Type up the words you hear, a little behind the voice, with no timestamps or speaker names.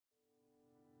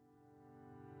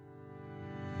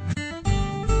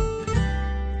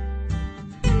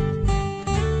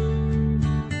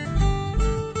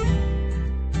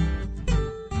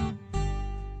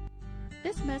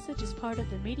message is part of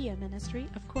the media ministry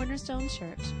of Cornerstone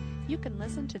Church. You can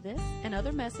listen to this and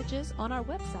other messages on our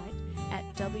website at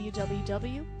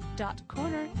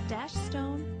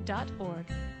www.corner-stone.org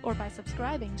or by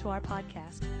subscribing to our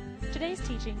podcast. Today's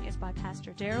teaching is by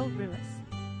Pastor Daryl Ruiz.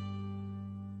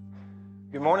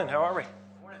 Good morning. How are we?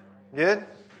 Good?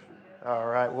 All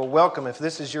right. Well, welcome. If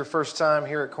this is your first time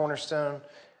here at Cornerstone,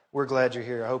 we're glad you're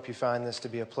here. I hope you find this to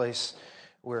be a place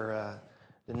where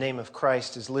the name of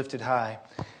Christ is lifted high.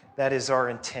 That is our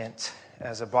intent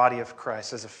as a body of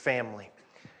Christ, as a family.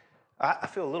 I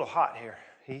feel a little hot here,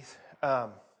 Heath.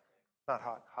 Not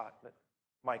hot, but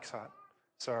Mike's hot.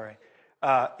 Sorry.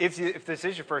 If this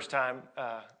is your first time,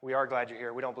 we are glad you're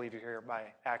here. We don't believe you're here by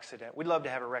accident. We'd love to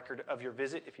have a record of your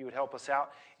visit if you would help us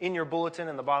out. In your bulletin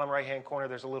in the bottom right-hand corner,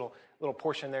 there's a little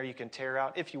portion there you can tear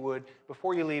out. If you would,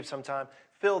 before you leave sometime,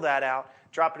 fill that out.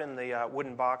 Drop it in the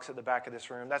wooden box at the back of this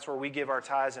room. That's where we give our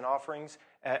tithes and offerings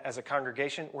as a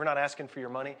congregation. We're not asking for your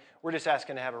money. We're just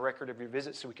asking to have a record of your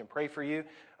visit so we can pray for you.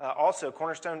 Also,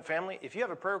 Cornerstone family, if you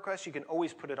have a prayer request, you can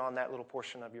always put it on that little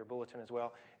portion of your bulletin as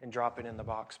well and drop it in the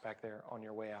box back there on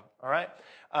your way out. All right?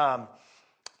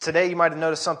 Today, you might have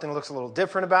noticed something looks a little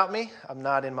different about me. I'm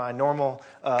not in my normal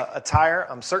attire.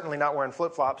 I'm certainly not wearing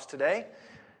flip-flops today.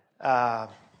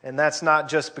 And that's not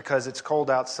just because it's cold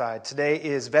outside. Today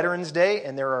is Veterans Day,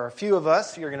 and there are a few of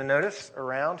us, you're going to notice,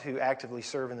 around who actively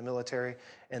serve in the military.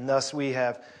 And thus we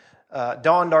have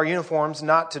donned our uniforms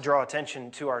not to draw attention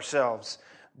to ourselves,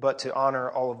 but to honor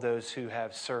all of those who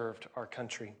have served our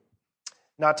country.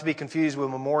 Not to be confused with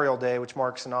Memorial Day, which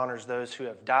marks and honors those who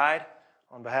have died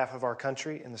on behalf of our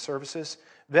country in the services.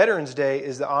 Veterans Day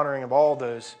is the honoring of all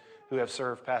those who have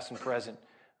served, past and present,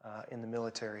 in the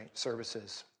military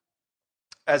services.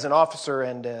 As an officer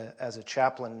and as a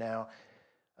chaplain now,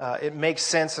 it makes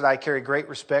sense that I carry great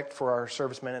respect for our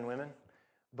servicemen and women.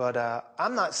 But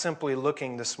I'm not simply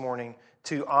looking this morning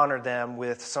to honor them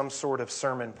with some sort of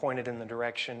sermon pointed in the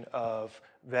direction of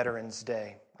Veterans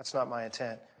Day. That's not my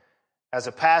intent. As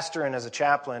a pastor and as a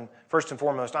chaplain, first and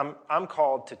foremost, I'm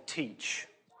called to teach.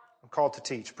 I'm called to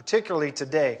teach. Particularly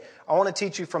today, I want to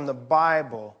teach you from the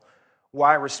Bible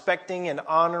why respecting and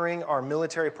honoring our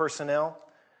military personnel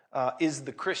is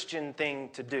the Christian thing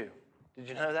to do. Did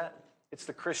you know that? It's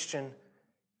the Christian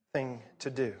thing to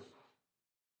do.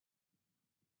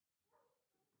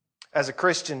 As a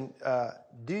Christian,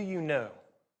 do you know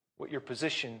what your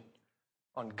position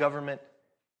on government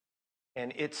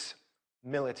and its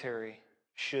military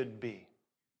should be?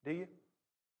 Do you?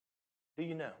 Do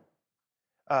you know?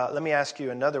 Let me ask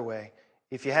you another way.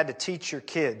 If you had to teach your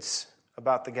kids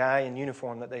about the guy in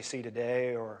uniform that they see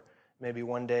today, or maybe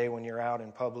one day when you're out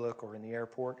in public or in the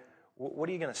airport, what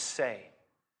are you going to say?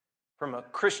 From a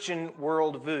Christian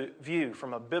world view,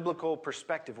 from a biblical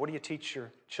perspective, what do you teach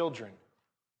your children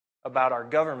about our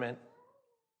government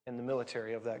and the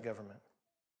military of that government?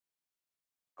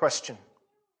 Question: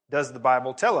 does the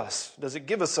Bible tell us? Does it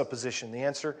give us a position? The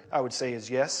answer, I would say,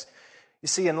 is yes. You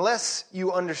see, unless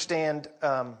you understand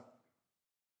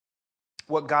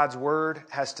what God's Word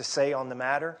has to say on the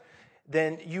matter,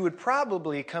 then you would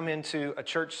probably come into a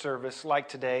church service like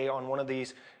today on one of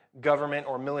these government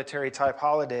or military type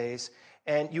holidays,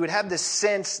 and you would have this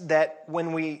sense that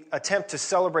when we attempt to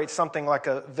celebrate something like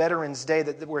a Veterans Day,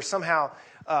 that we're somehow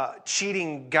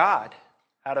cheating God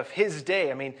out of His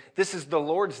day. I mean, this is the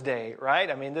Lord's day, right?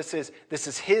 I mean, this is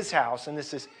His house, and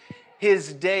this is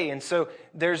His day. And so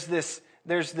there's this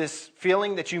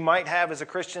feeling that you might have as a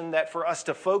Christian that for us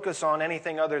to focus on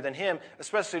anything other than Him,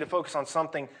 especially to focus on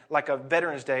something like a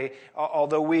Veterans Day,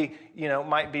 although we,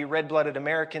 might be red-blooded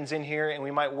Americans in here and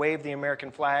we might wave the American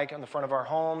flag on the front of our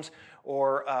homes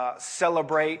or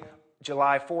celebrate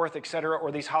July 4th, etc.,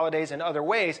 or these holidays in other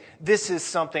ways, this is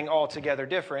something altogether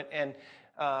different, and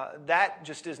that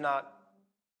just is not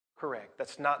correct.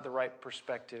 That's not the right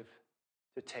perspective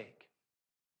to take.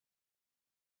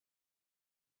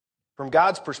 From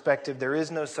God's perspective, there is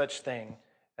no such thing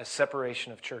as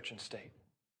separation of church and state.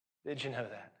 Did you know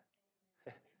that?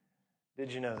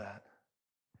 Did you know that?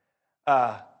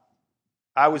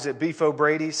 I was at Beef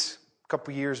O'Brady's a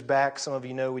couple years back. Some of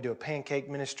you know we do a pancake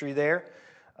ministry there.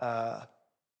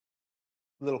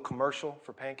 Little commercial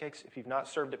for pancakes. If you've not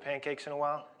served at pancakes in a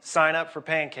while, sign up for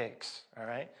pancakes, all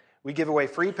right? We give away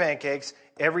free pancakes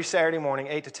every Saturday morning,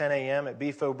 8 to 10 a.m. at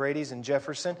Beef O'Brady's in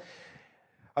Jefferson.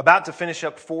 About to finish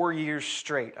up 4 years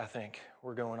straight, I think,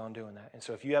 we're going on doing that. And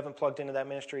so if you haven't plugged into that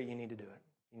ministry, you need to do it.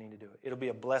 You need to do it. It'll be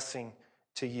a blessing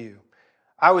to you.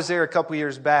 I was there a couple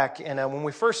years back, and when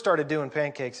we first started doing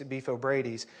pancakes at Beef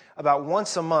O'Brady's, about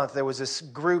once a month there was this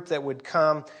group that would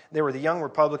come. They were the Young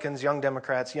Republicans, Young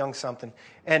Democrats, Young something.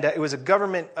 And it was a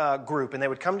government group, and they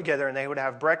would come together and they would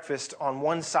have breakfast on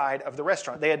one side of the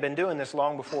restaurant. They had been doing this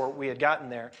long before we had gotten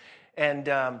there. And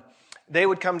they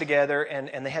would come together,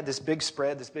 and they had this big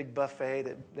spread, this big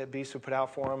buffet that Beefs would put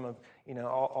out for them of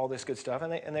all this good stuff,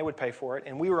 and they would pay for it.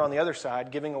 And we were on the other side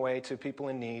giving away to people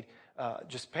in need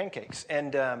just pancakes.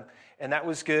 And that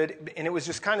was good. And it was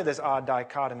just kind of this odd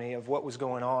dichotomy of what was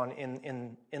going on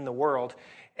in the world.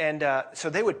 And so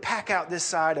they would pack out this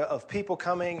side of people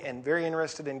coming and very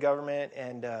interested in government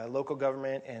and local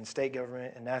government and state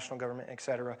government and national government, et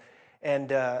cetera. And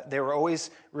they were always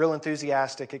real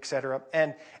enthusiastic, et cetera.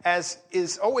 And as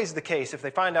is always the case, if they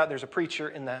find out there's a preacher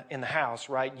in the house,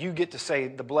 right, you get to say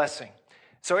the blessing.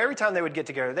 So every time they would get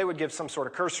together, they would give some sort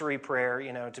of cursory prayer,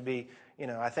 to be,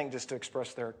 I think just to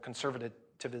express their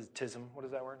conservatism. What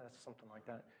is that word? That's something like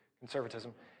that.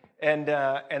 Conservatism. And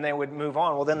they would move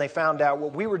on. Well, then they found out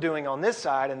what we were doing on this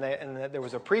side, and that there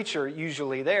was a preacher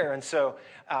usually there. And so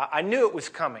I knew it was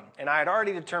coming. And I had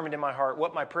already determined in my heart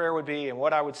what my prayer would be and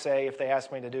what I would say if they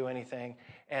asked me to do anything.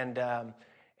 And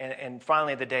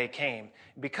finally the day came.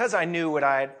 Because I knew what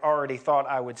I had already thought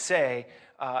I would say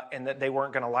and that they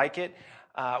weren't going to like it,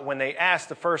 when they asked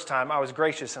the first time, I was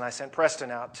gracious, and I sent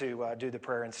Preston out to do the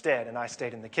prayer instead, and I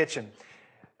stayed in the kitchen.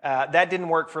 That didn't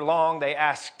work for long. They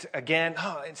asked again,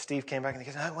 and Steve came back in the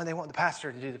kitchen, well, they want the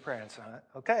pastor to do the prayer. And so,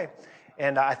 okay.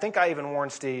 And I think I even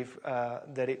warned Steve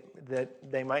that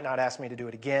they might not ask me to do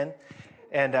it again.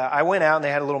 And I went out, and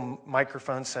they had a little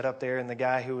microphone set up there, and the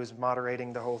guy who was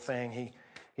moderating the whole thing,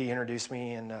 he introduced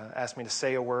me and asked me to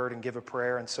say a word and give a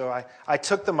prayer. And so I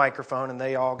took the microphone, and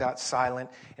they all got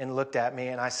silent and looked at me,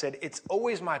 and I said, it's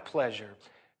always my pleasure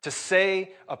to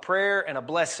say a prayer and a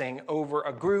blessing over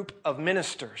a group of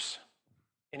ministers.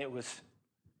 And it was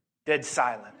dead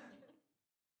silent.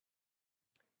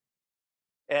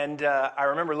 And I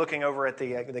remember looking over at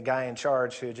the guy in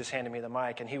charge who had just handed me the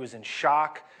mic, and he was in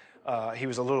shock. He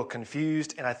was a little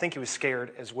confused, and I think he was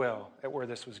scared as well at where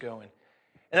this was going.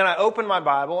 And then I opened my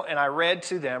Bible, and I read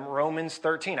to them Romans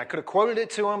 13. I could have quoted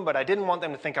it to them, but I didn't want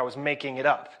them to think I was making it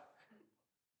up.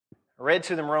 I read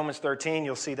to them Romans 13.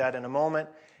 You'll see that in a moment.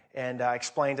 And I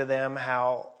explained to them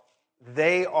how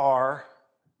they are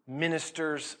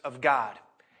ministers of God.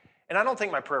 And I don't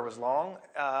think my prayer was long.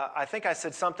 I think I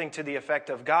said something to the effect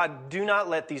of, God, do not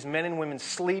let these men and women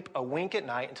sleep a wink at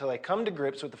night until they come to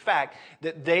grips with the fact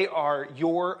that they are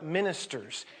your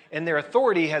ministers. And their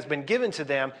authority has been given to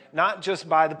them, not just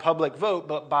by the public vote,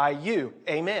 but by you.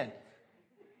 Amen.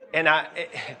 And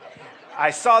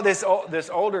I saw this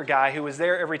older guy who was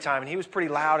there every time, and he was pretty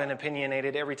loud and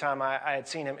opinionated every time I had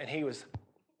seen him, and his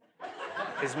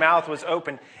mouth was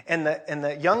open. And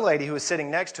the young lady who was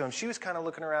sitting next to him, she was kind of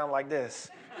looking around like this,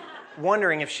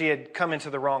 wondering if she had come into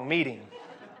the wrong meeting.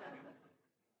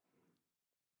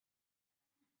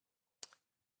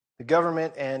 The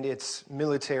government and its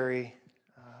military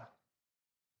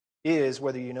is,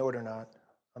 whether you know it or not,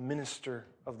 a minister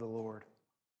of the Lord.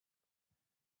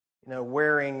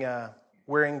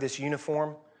 Wearing this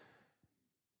uniform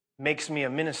makes me a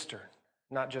minister,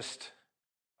 not just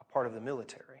a part of the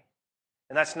military.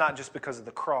 And that's not just because of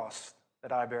the cross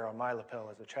that I bear on my lapel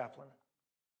as a chaplain.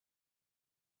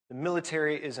 The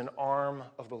military is an arm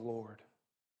of the Lord.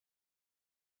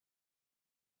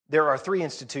 There are 3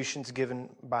 institutions given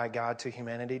by God to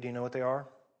humanity. Do you know what they are?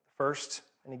 First,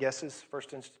 any guesses?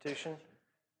 First institution?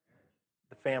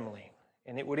 The family.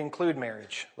 And it would include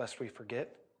marriage, lest we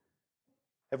forget.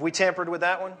 Have we tampered with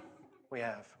that one? We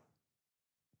have.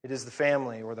 It is the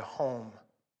family or the home,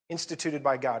 instituted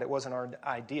by God. It wasn't our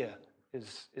idea,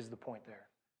 is the point there.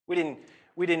 We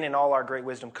didn't in all our great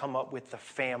wisdom come up with the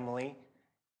family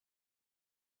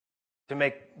to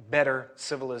make better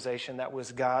civilization. That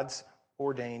was God's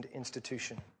ordained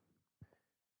institution.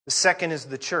 The second is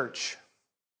the church.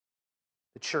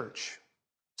 The church.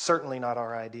 Certainly not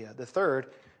our idea. The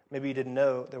third, maybe you didn't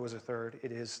know there was a third,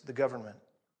 it is the government.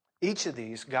 Each of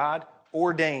these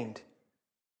God-ordained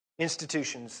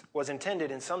institutions was intended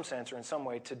in some sense or in some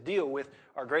way to deal with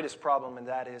our greatest problem, and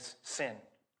that is sin.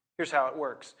 Here's how it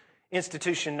works.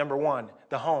 Institution number 1,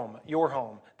 the home, your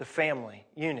home, the family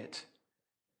unit.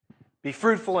 Be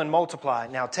fruitful and multiply.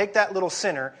 Now take that little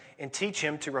sinner and teach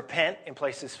him to repent and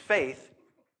place his faith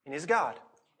in his God.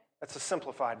 That's a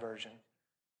simplified version,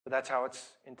 but that's how it's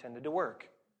intended to work.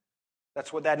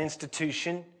 That's what that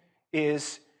institution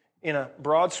is, in a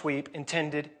broad sweep,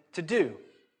 intended to do.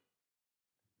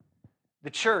 The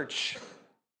church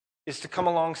is to come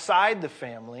alongside the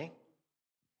family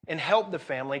and help the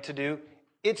family to do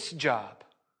its job.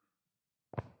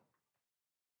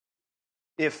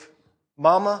 if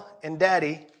mama and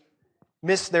daddy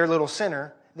miss their little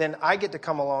sinner, then I get to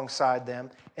come alongside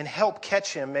them and help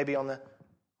catch him maybe on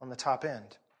the top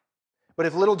end. But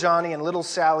if little Johnny and little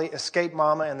Sally escape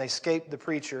mama and they escape the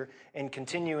preacher and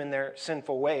continue in their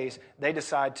sinful ways, they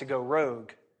decide to go rogue.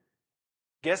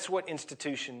 Guess what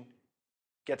institution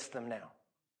gets them now?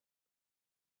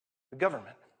 The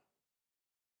government.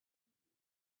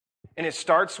 And it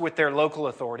starts with their local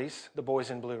authorities, the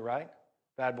boys in blue, right?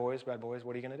 Bad boys, what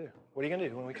are you going to do? What are you going to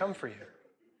do when we come for you?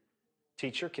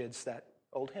 Teach your kids that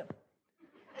old hymn.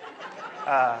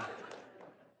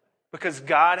 Because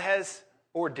God has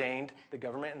ordained the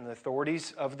government and the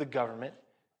authorities of the government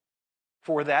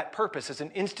for that purpose, as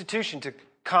an institution to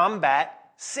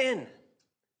combat sin.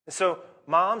 And so,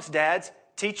 moms, dads,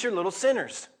 teach your little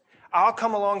sinners. I'll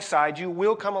come alongside you,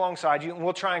 we'll come alongside you, and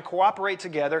we'll try and cooperate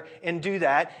together and do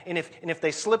that. And if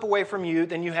they slip away from you,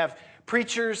 then you have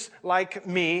preachers like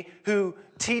me who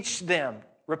teach them,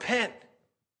 repent,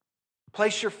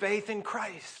 place your faith in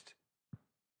Christ.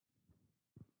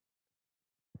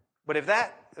 But if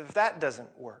that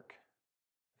doesn't work,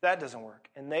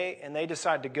 and they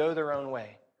decide to go their own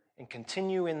way and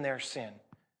continue in their sin,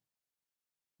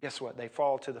 guess what? They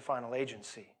fall to the final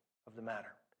agency of the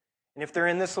matter. And if they're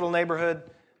in this little neighborhood,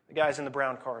 the guys in the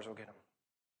brown cars will get them.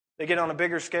 They get on a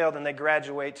bigger scale, then they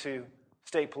graduate to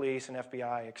state police and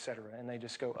FBI, etc., and they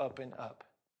just go up and up.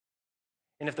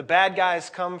 And if the bad guys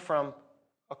come from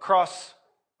across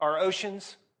our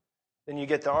oceans, then you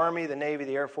get the Army, the Navy,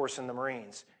 the Air Force, and the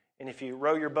Marines. And if you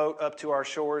row your boat up to our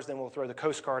shores, then we'll throw the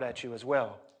Coast Guard at you as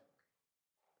well.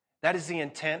 That is the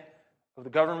intent of the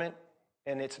government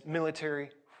and its military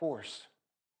force,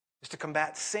 is to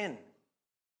combat sin.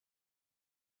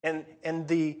 And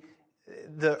the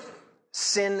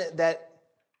sin that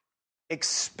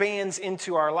expands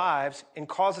into our lives and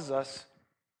causes us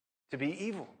to be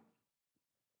evil.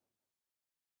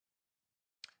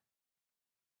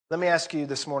 Let me ask you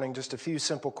this morning just a few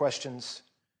simple questions.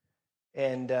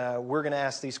 And we're going to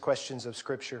ask these questions of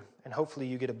Scripture. And hopefully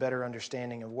you get a better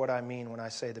understanding of what I mean when I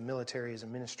say the military is a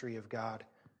ministry of God.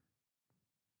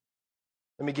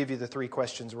 Let me give you the three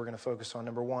questions we're going to focus on.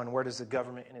 Number one, where does the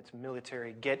government and its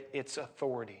military get its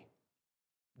authority?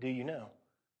 Do you know?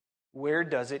 Where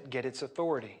does it get its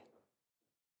authority?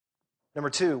 Number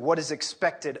two, what is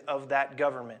expected of that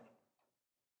government?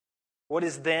 What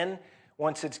is then,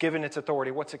 once it's given its authority,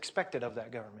 what's expected of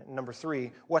that government? And number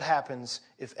three, what happens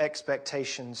if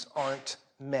expectations aren't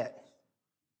met?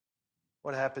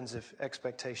 What happens if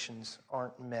expectations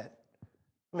aren't met?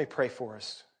 Let me pray for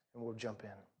us, and we'll jump in.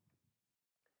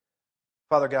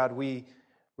 Father God, we're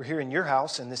here in your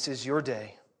house, and this is your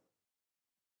day.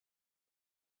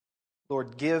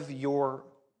 Lord, give your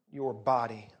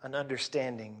body an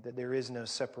understanding that there is no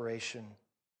separation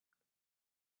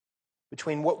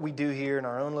between what we do here in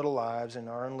our own little lives and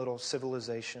our own little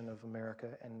civilization of America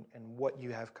and what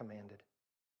you have commanded.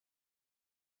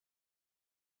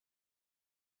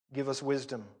 Give us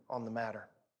wisdom on the matter.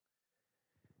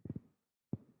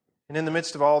 And in the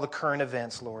midst of all the current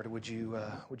events, Lord, would you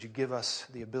give us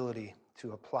the ability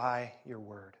to apply your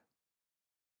word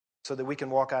so that we can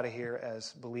walk out of here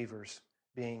as believers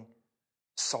being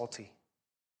salty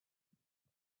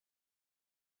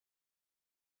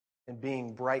and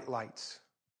being bright lights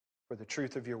for the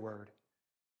truth of your word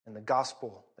and the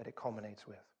gospel that it culminates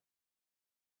with.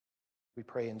 We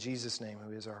pray in Jesus' name,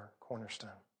 who is our cornerstone.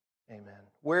 Amen.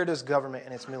 Where does government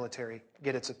and its military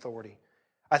get its authority?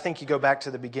 I think you go back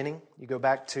to the beginning. You go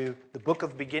back to the book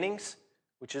of beginnings,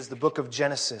 which is the book of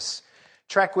Genesis.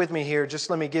 Track with me here. Just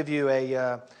let me give you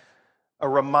a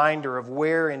reminder of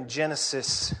where in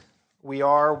Genesis we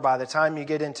are. By the time you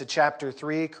get into chapter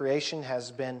 3, creation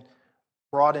has been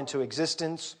brought into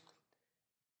existence.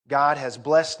 God has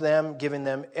blessed them, given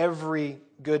them every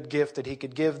good gift that he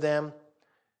could give them.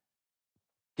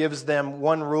 Gives them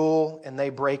one rule, and they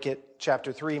break it.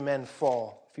 Chapter 3, men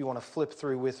fall. If you want to flip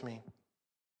through with me.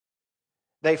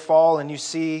 They fall, and you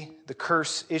see the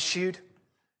curse issued.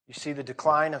 You see the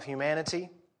decline of humanity,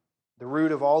 the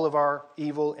root of all of our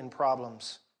evil and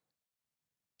problems.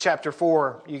 Chapter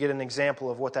 4, you get an example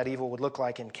of what that evil would look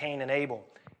like in Cain and Abel.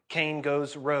 Cain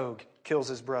goes rogue, kills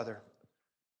his brother.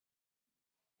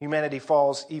 Humanity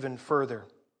falls even further.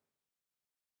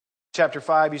 Chapter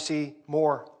 5, you see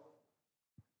more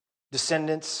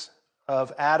descendants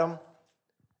of Adam,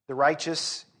 the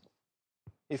righteous,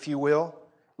 if you will,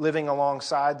 living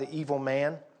alongside the evil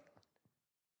man.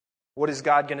 What is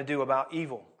God going to do about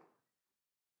evil?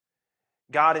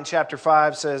 God in chapter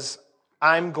 5 says,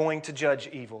 I'm going to judge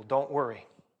evil, don't worry.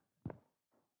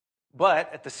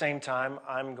 But at the same time,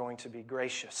 I'm going to be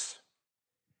gracious.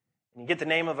 And you get the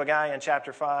name of a guy in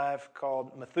chapter 5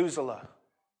 called Methuselah.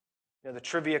 You know, the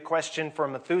trivia question for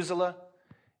Methuselah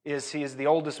is he is the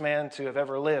oldest man to have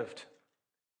ever lived.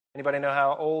 Anybody know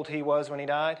how old he was when he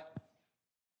died?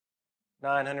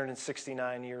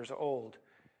 969 years old.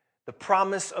 The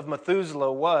promise of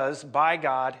Methuselah was, by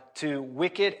God, to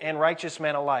wicked and righteous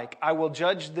men alike, I will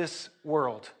judge this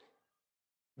world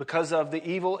because of the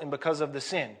evil and because of the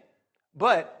sin.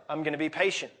 But I'm going to be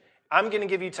patient. I'm going to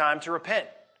give you time to repent.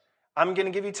 I'm going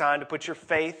to give you time to put your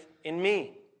faith in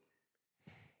me.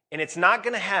 And it's not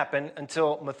going to happen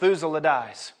until Methuselah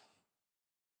dies.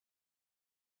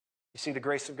 You see the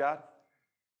grace of God?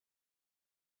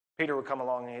 Peter would come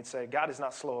along and he'd say, God is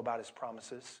not slow about his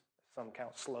promises. Some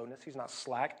count slowness. He's not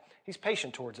slack. He's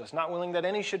patient towards us, not willing that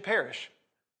any should perish.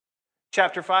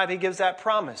 Chapter 5, he gives that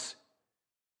promise.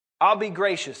 I'll be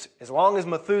gracious as long as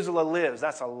Methuselah lives.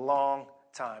 That's a long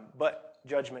time. But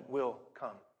judgment will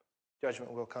come.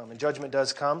 Judgment will come. And judgment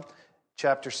does come.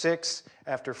 Chapter 6,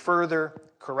 after further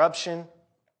corruption,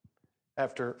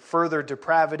 after further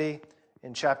depravity,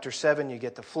 in chapter 7 you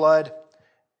get the flood.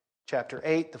 Chapter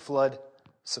 8, the flood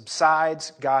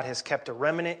subsides. God has kept a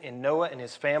remnant in Noah and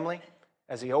his family,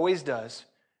 as he always does.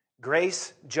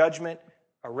 Grace, judgment,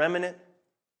 a remnant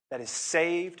that is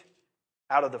saved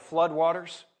out of the flood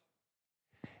waters.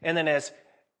 And then as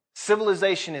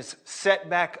civilization is set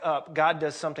back up, God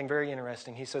does something very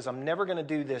interesting. He says, I'm never going to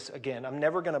do this again. I'm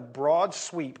never going to broad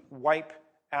sweep wipe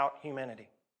out humanity.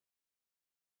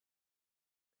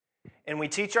 And we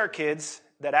teach our kids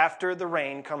that after the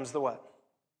rain comes the what?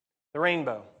 The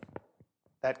rainbow.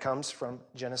 That comes from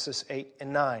Genesis 8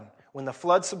 and 9. When the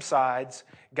flood subsides,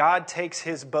 God takes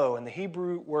his bow, and the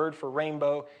Hebrew word for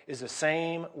rainbow is the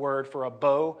same word for a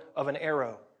bow of an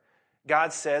arrow.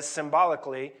 God says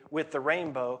symbolically with the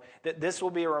rainbow that this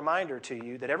will be a reminder to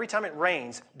you that every time it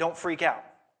rains, don't freak out.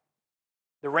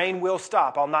 The rain will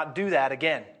stop. I'll not do that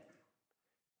again.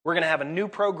 We're going to have a new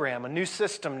program, a new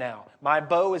system now. My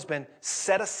bow has been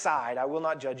set aside. I will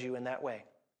not judge you in that way.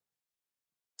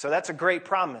 So that's a great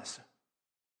promise.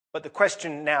 But the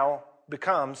question now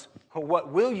becomes,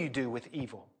 what will you do with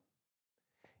evil?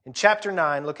 In chapter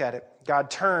 9, look at it. God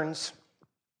turns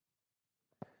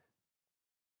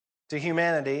to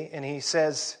humanity and he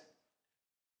says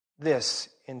this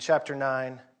in chapter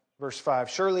 9, verse 5.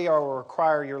 Surely I will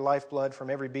require your lifeblood from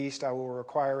every beast. I will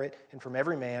require it. And from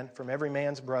every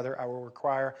man's brother, I will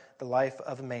require the life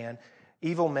of a man.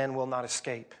 Evil men will not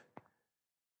escape.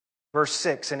 Verse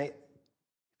 6, and if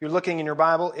you're looking in your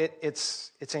Bible,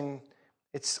 it's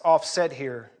offset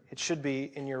here. It should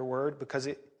be in your word because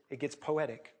it gets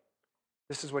poetic.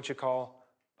 This is what you call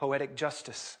poetic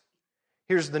justice.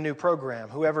 Here's the new program.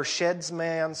 Whoever sheds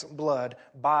man's blood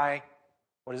by,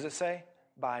 what does it say?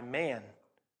 By man,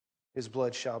 his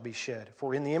blood shall be shed.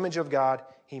 For in the image of God,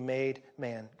 he made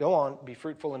man. Go on, be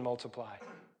fruitful and multiply.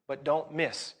 But don't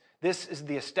miss. This is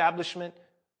the establishment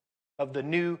of the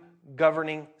new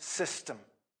governing system.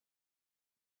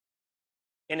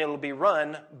 And it'll be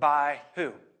run by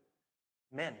who?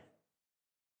 Men.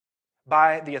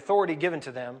 By the authority given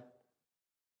to them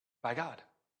by God.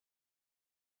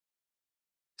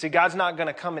 See, God's not going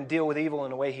to come and deal with evil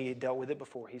in a way he had dealt with it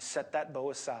before. He set that bow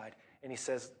aside and he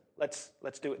says, let's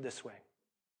do it this way.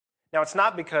 Now, it's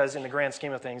not because in the grand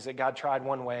scheme of things that God tried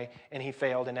one way and he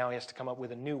failed and now he has to come up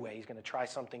with a new way. He's going to try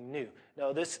something new.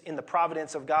 No, this, in the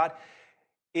providence of God,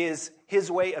 is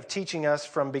his way of teaching us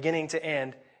from beginning to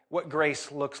end what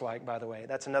grace looks like, by the way.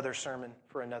 That's another sermon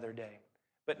for another day.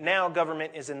 But now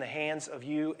government is in the hands of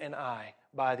you and I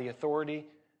by the authority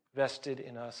vested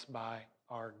in us by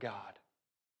our God.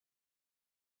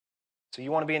 So you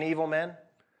want to be an evil man?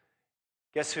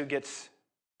 Guess who gets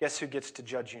to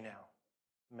judge you now?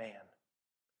 Man.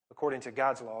 According to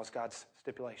God's laws, God's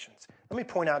stipulations. Let me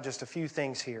point out just a few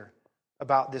things here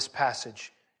about this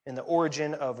passage and the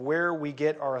origin of where we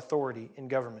get our authority in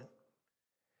government.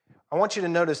 I want you to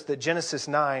notice that Genesis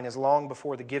 9 is long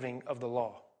before the giving of the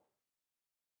law.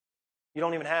 You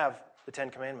don't even have the Ten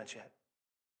Commandments yet.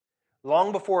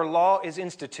 Long before law is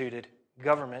instituted,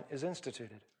 government is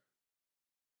instituted.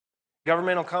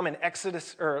 Government will come in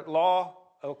Exodus, or law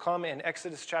will come in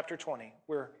Exodus chapter 20.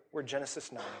 We're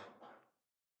Genesis 9.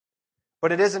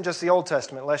 But it isn't just the Old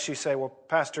Testament, lest you say, well,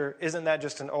 Pastor, isn't that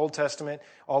just an Old Testament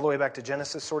all the way back to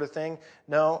Genesis sort of thing?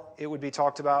 No, it would be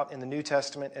talked about in the New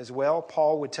Testament as well.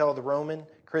 Paul would tell the Roman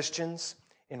Christians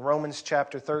in Romans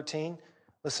chapter 13,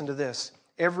 listen to this,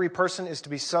 every person is to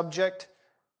be subject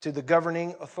to the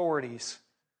governing authorities.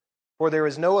 For there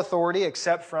is no authority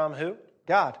except from who?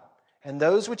 God. And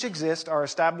those which exist are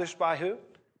established by who?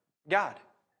 God.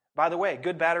 By the way,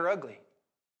 good, bad, or ugly.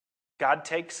 God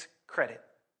takes credit.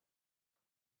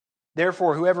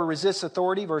 Therefore, whoever resists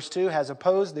authority, verse 2, has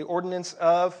opposed the ordinance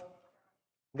of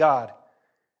God.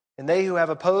 And they who have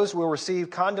opposed will receive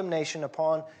condemnation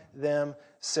upon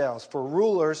themselves. For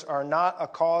rulers are not a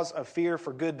cause of fear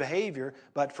for good behavior,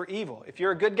 but for evil. If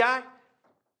you're a good guy,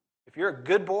 if you're a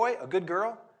good boy, a good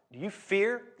girl, do you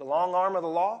fear the long arm of the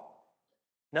law?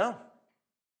 No.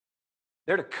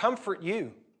 They're to comfort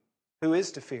you, who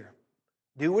is to fear.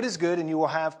 Do what is good, and you will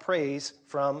have praise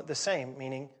from the same,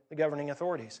 meaning the governing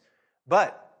authorities.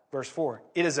 But, verse 4,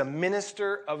 it is a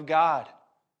minister of God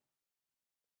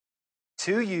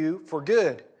to you for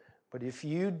good. But if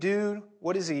you do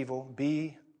what is evil,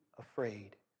 be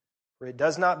afraid. For it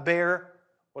does not bear,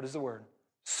 what is the word?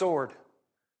 Sword.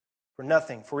 For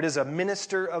nothing. For it is a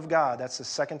minister of God. That's the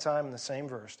second time in the same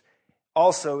verse.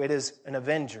 Also, it is an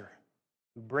avenger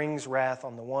who brings wrath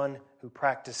on the one who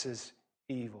practices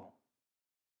evil.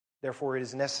 Therefore, it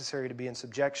is necessary to be in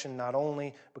subjection not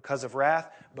only because of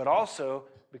wrath, but also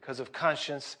because of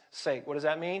conscience sake. What does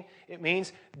that mean? It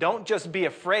means don't just be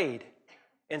afraid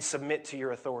and submit to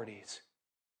your authorities.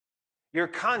 Your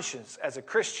conscience as a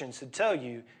Christian should tell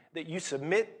you that you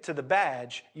submit to the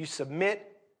badge, you submit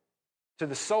to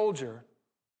the soldier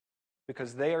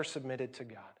because they are submitted to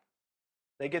God.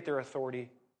 They get their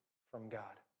authority from God.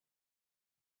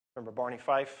 Remember Barney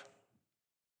Fife?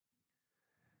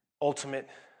 Ultimate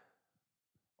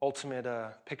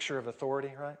picture of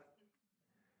authority, right?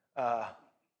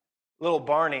 Little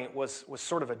Barney was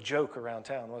sort of a joke around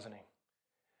town, wasn't he?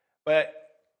 But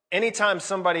anytime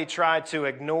somebody tried to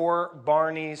ignore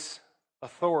Barney's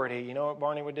authority, you know what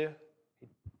Barney would do? He'd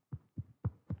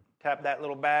tap that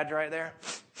little badge right there,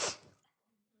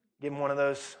 give him one of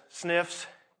those sniffs,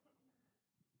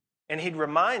 and he'd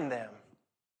remind them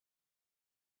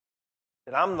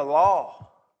that I'm the law.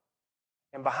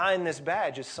 And behind this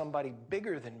badge is somebody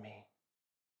bigger than me.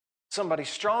 Somebody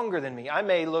stronger than me. I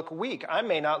may look weak. I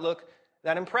may not look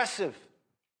that impressive.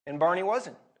 And Barney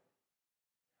wasn't.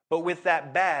 But with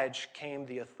that badge came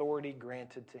the authority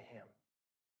granted to him.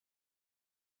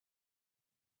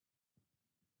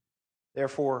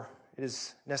 Therefore, it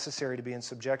is necessary to be in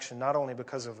subjection, not only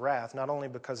because of wrath, not only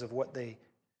because of what they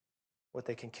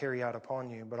can carry out upon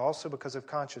you, but also because of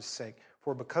conscience sake.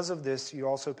 For because of this, you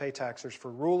also pay taxes. For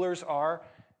rulers are,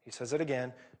 he says it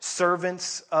again,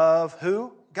 servants of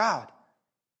who? God.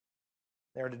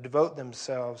 They are to devote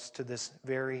themselves to this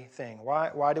very thing.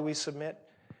 Why do we submit?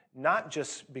 Not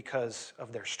just because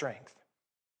of their strength,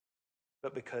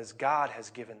 but because God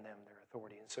has given them their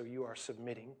authority. And so you are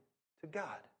submitting to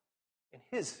God and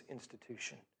His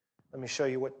institution. Let me show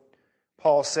you what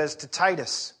Paul says to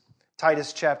Titus.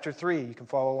 Titus chapter 3. You can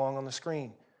follow along on the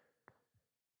screen.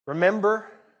 Remember,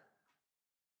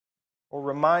 or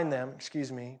remind them,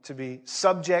 to be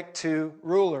subject to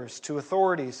rulers, to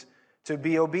authorities, to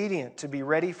be obedient, to be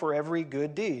ready for every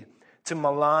good deed, to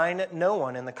malign no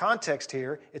one. In the context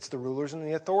here, it's the rulers and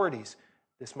the authorities.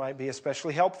 This might be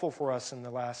especially helpful for us in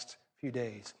the last few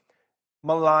days.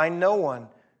 Malign no one.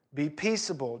 Be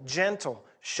peaceable, gentle,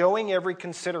 showing every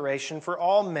consideration for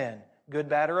all men, good,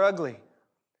 bad, or ugly.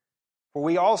 For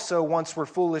we also once were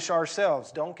foolish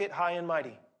ourselves. Don't get high and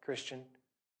mighty, Christian,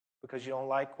 because you don't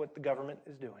like what the government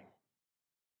is doing.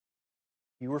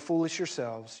 You were foolish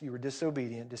yourselves. You were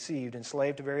disobedient, deceived,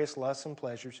 enslaved to various lusts and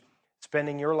pleasures,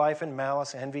 spending your life in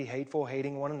malice, envy, hateful,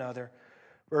 hating one another.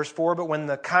 Verse 4, but when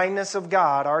the kindness of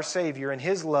God, our Savior, and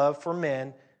His love for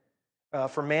men,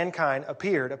 for mankind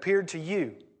appeared to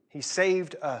you. He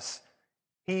saved us.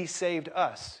 He saved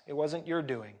us. It wasn't your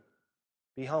doing.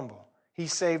 Be humble. He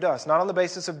saved us, not on the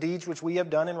basis of deeds which we have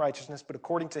done in righteousness, but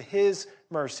according to His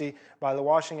mercy, by the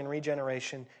washing and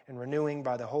regeneration and renewing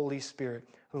by the Holy Spirit,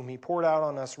 whom He poured out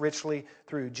on us richly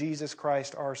through Jesus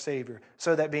Christ our Savior,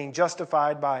 so that being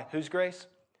justified by whose grace?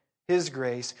 His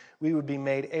grace, we would be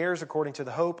made heirs according to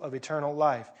the hope of eternal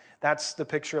life. That's the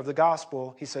picture of the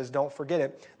gospel. He says, don't forget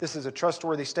it. This is a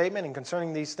trustworthy statement, and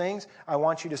concerning these things, I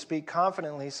want you to speak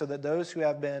confidently so that those who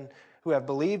have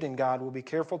believed in God will be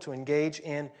careful to engage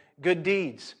in good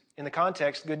deeds. In the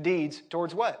context, good deeds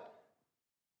towards what?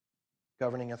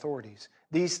 Governing authorities.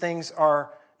 These things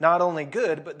are not only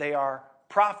good, but they are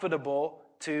profitable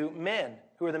to men.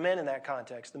 Who are the men in that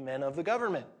context? The men of the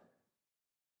government.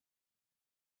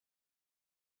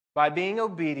 By being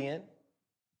obedient,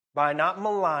 by not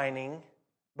maligning,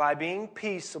 by being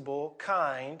peaceable,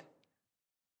 kind,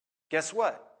 guess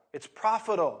what? It's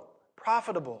profitable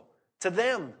to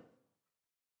them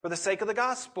for the sake of the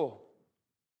gospel.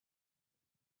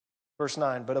 Verse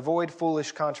 9, but avoid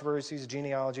foolish controversies,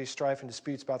 genealogies, strife, and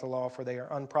disputes about the law, for they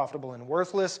are unprofitable and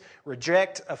worthless.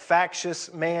 Reject a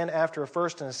factious man after a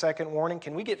first and a second warning.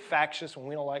 Can we get factious when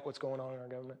we don't like what's going on in our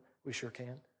government? We sure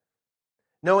can.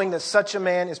 knowing that such a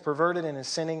man is perverted and is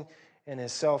sinning and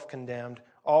is self-condemned.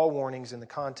 All warnings in the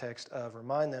context of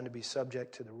remind them to be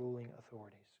subject to the ruling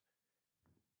authorities.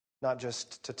 Not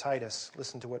just to Titus.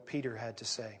 Listen to what Peter had to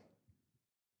say.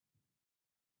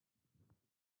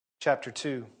 Chapter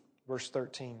 2, verse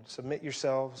 13. Submit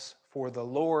yourselves for the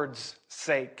Lord's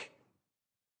sake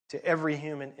to every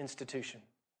human institution.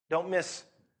 Don't miss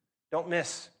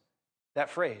that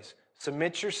phrase.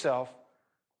 Submit yourself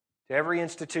to every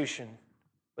institution,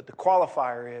 but the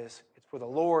qualifier is it's for the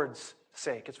Lord's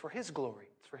sake. It's for His glory.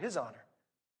 It's for His honor.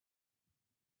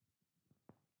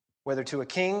 Whether to a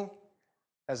king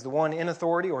as the one in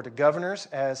authority or to governors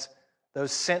as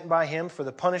those sent by Him for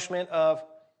the punishment of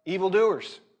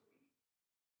evildoers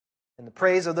and the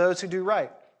praise of those who do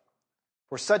right.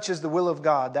 For such is the will of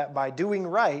God, that by doing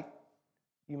right,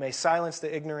 you may silence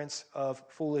the ignorance of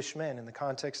foolish men. In the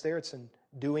context there, it's in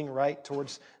doing right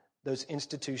towards those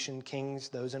institution, kings,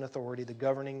 those in authority, the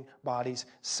governing bodies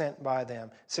sent by them.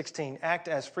 16, act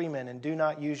as free men and do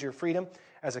not use your freedom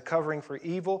as a covering for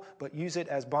evil, but use it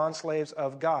as bondslaves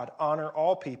of God. Honor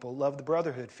all people, love the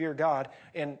brotherhood, fear God,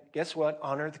 and guess what?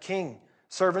 Honor the king.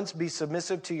 Servants, be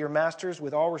submissive to your masters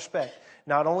with all respect,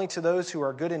 not only to those who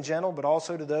are good and gentle, but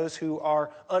also to those who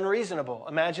are unreasonable.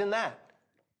 Imagine that.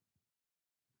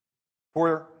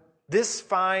 For this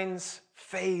finds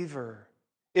favor.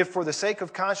 If for the sake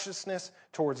of consciousness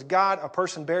towards God, a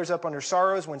person bears up under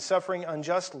sorrows when suffering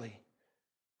unjustly.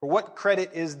 For what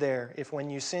credit is there if when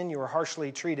you sin you are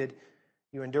harshly treated,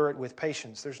 you endure it with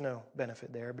patience? There's no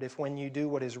benefit there. But if when you do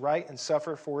what is right and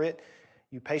suffer for it,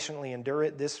 you patiently endure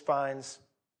it, this finds,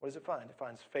 what does it find? It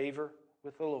finds favor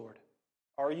with the Lord.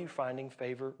 Are you finding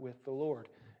favor with the Lord?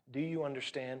 Do you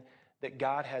understand that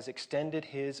God has extended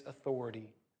His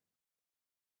authority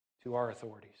to our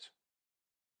authorities?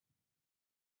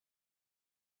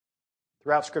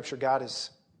 Throughout Scripture, God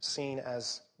is seen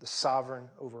as the sovereign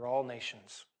over all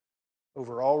nations,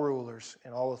 over all rulers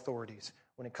and all authorities.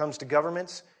 When it comes to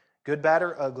governments, good, bad,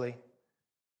 or ugly,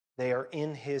 they are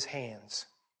in His hands.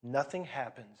 Nothing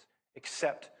happens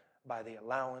except by the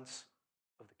allowance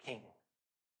of the King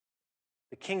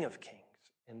of Kings,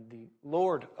 and the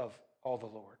Lord of all the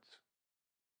Lords.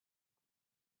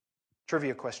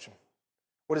 Trivia question.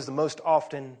 What is the most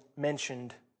often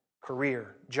mentioned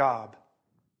career, job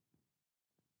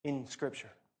in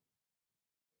Scripture?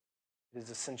 It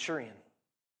is a centurion.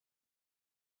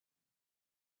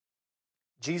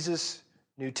 Jesus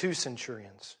knew 2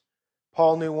 centurions.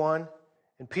 Paul knew one,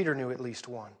 and Peter knew at least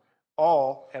one.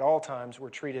 All, at all times, were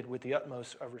treated with the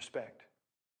utmost of respect.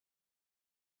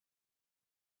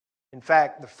 In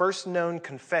fact, the first known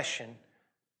confession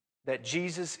that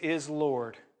Jesus is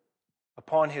Lord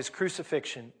upon His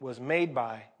crucifixion was made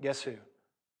by, guess who?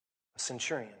 A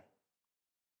centurion.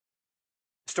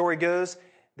 The story goes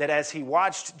that as he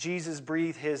watched Jesus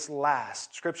breathe his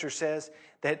last, Scripture says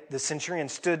that the centurion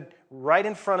stood right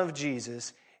in front of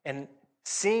Jesus, and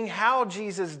seeing how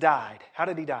Jesus died, how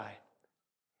did He die?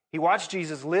 He watched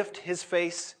Jesus lift His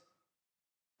face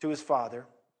to His Father.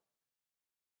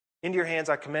 Into your hands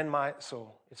I commend my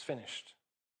soul. It's finished.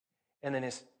 And then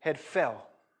His head fell,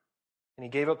 and He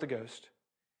gave up the ghost.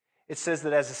 It says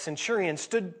that as the centurion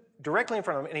stood directly in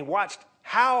front of him, and he watched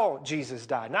how Jesus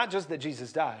died, not just that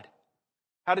Jesus died.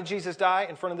 How did Jesus die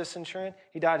in front of the centurion?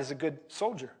 He died as a good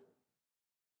soldier.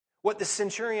 What the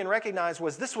centurion recognized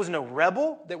was this was no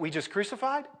rebel that we just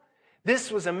crucified. This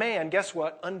was a man, guess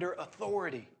what, under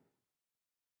authority.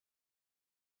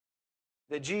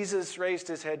 That Jesus raised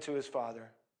His head to His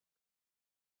Father.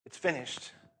 It's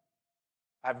finished.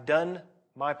 I've done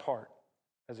my part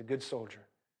as a good soldier.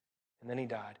 And then He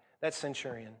died. That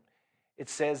centurion, it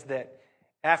says that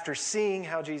after seeing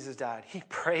how Jesus died, he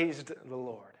praised the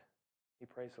Lord. He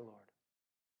praised the Lord.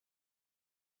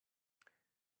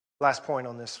 Last point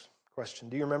on this question.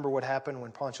 Do you remember what happened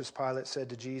when Pontius Pilate said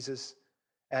to Jesus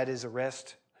at His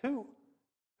arrest, Who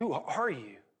are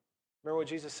you? Remember what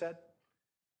Jesus said?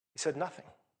 He said nothing.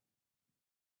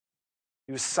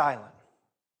 He was silent.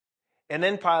 And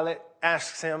then Pilate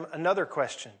asks him another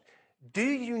question. Do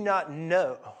you not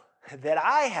know that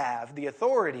I have the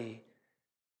authority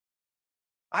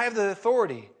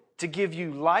to give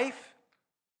you life,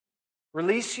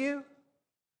 release you,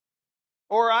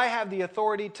 or I have the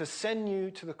authority to send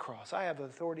you to the cross. I have the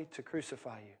authority to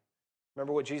crucify you.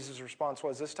 Remember what Jesus' response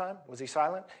was this time? Was He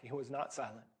silent? He was not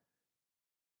silent.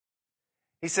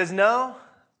 He says, no,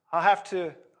 I'll have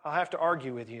to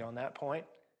argue with you on that point,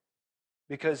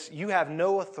 because you have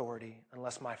no authority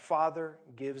unless my Father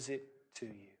gives it to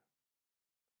you.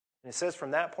 And it says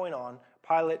from that point on,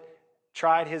 Pilate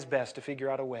tried his best to figure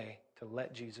out a way to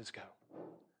let Jesus go.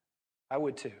 I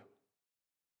would too.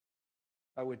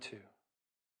 I would too.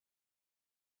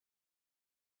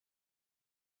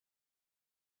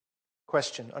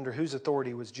 Question, under whose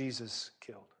authority was Jesus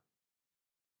killed?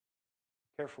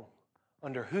 Careful.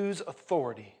 Under whose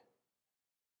authority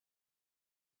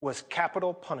was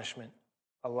capital punishment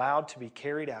allowed to be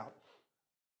carried out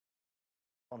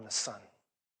on the Son?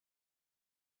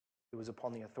 It was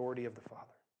upon the authority of the Father.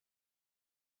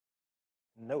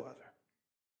 No other.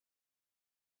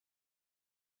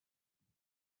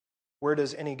 Where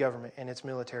does any government and its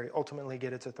military ultimately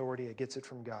get its authority? It gets it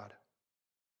from God.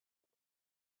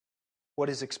 What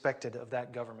is expected of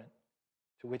that government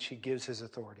to which he gives his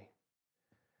authority?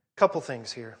 Couple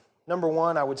things here. Number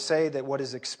one, I would say that what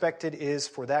is expected is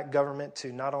for that government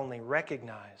to not only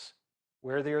recognize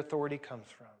where their authority comes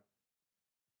from,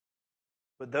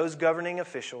 but those governing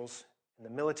officials in the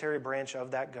military branch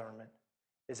of that government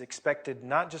is expected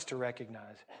not just to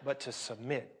recognize, but to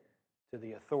submit to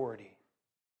the authority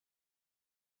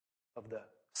of the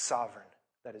sovereign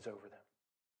that is over them.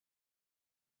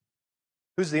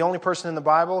 Who's the only person in the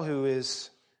Bible who is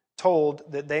told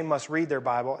that they must read their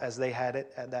Bible as they had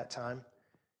it at that time?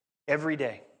 Every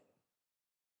day.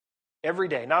 Every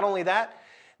day. Not only that,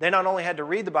 they not only had to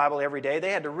read the Bible every day,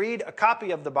 they had to read a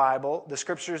copy of the Bible, the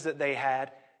scriptures that they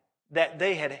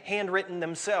had handwritten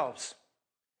themselves.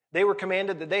 They were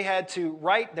commanded that they had to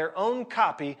write their own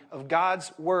copy of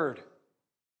God's Word.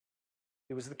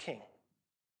 It was the king.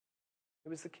 It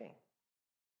was the king.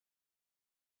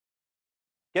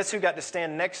 Guess who got to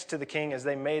stand next to the king as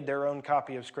they made their own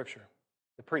copy of Scripture?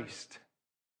 The priest.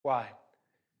 Why?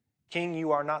 King,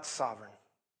 you are not sovereign.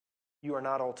 You are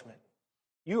not ultimate.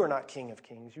 You are not King of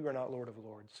kings. You are not Lord of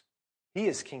lords. He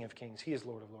is King of kings. He is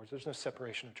Lord of lords. There's no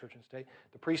separation of church and state.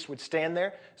 The priest would stand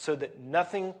there so that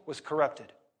nothing was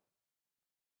corrupted.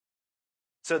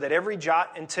 So that every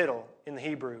jot and tittle in the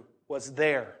Hebrew was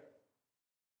there.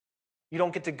 You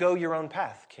don't get to go your own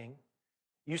path, king.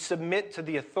 You submit to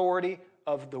the authority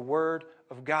of the Word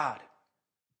of God.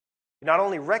 You not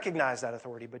only recognize that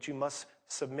authority, but you must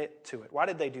submit to it. Why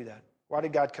did they do that? Why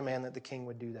did God command that the king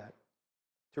would do that?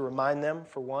 To remind them,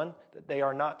 for one, that they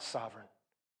are not sovereign,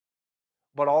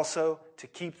 but also to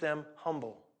keep them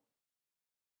humble,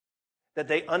 that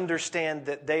they understand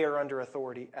that they are under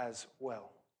authority as well.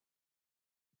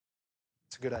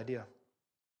 It's a good idea.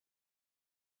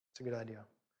 It's a good idea.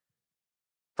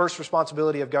 First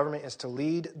responsibility of government is to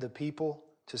lead the people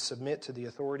to submit to the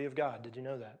authority of God. Did you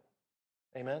know that?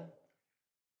 Amen?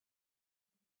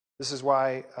 This is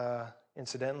why,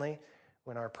 incidentally,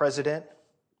 when our president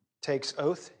takes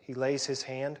oath, he lays his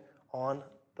hand on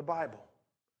the Bible.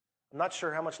 I'm not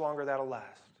sure how much longer that'll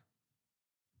last.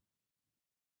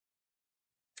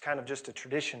 It's kind of just a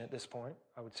tradition at this point,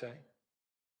 I would say.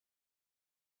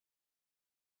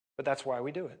 But that's why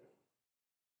we do it.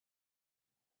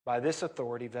 By this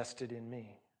authority vested in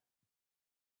me.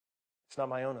 It's not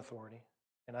my own authority,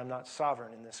 and I'm not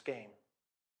sovereign in this game.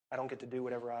 I don't get to do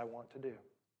whatever I want to do.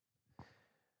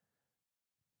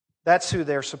 That's who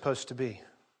they're supposed to be.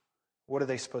 What are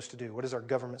they supposed to do? What is our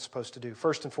government supposed to do?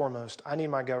 First and foremost, I need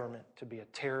my government to be a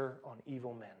terror on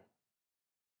evil men.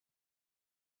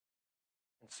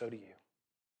 And so do you.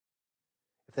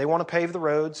 If they want to pave the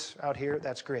roads out here,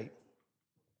 that's great.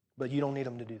 But you don't need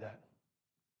them to do that.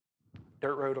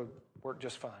 Dirt road will work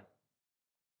just fine.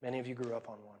 Many of you grew up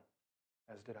on one,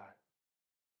 as did I.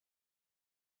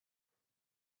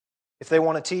 If they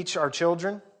want to teach our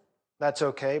children, that's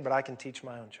okay, but I can teach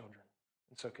my own children,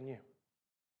 and so can you.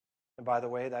 And by the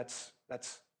way, that's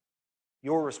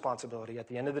your responsibility. At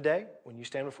the end of the day, when you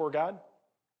stand before God,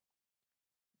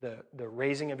 the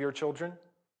raising of your children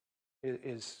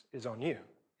is on you.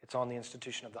 It's on the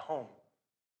institution of the home.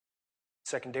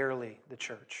 Secondarily, the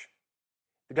church.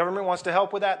 The government wants to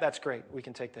help with that, that's great. We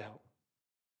can take the help.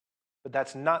 But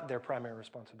that's not their primary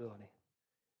responsibility.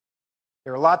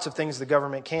 There are lots of things the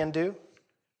government can do,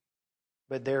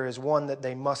 but there is one that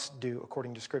they must do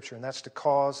according to Scripture, and that's to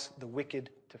cause the wicked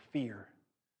to fear.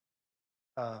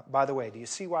 By the way, do you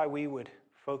see why we would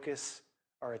focus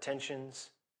our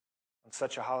attentions on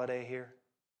such a holiday here?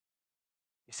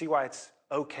 You see why it's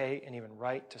okay and even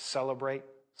right to celebrate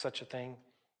such a thing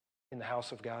in the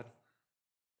house of God?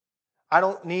 I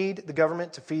don't need the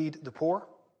government to feed the poor.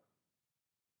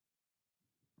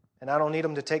 And I don't need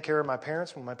them to take care of my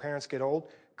parents when my parents get old.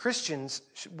 Christians,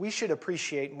 we should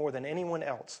appreciate more than anyone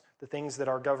else the things that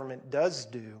our government does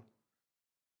do,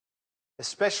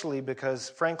 especially because,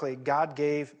 frankly, God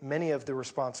gave many of the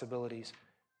responsibilities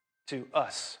to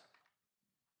us,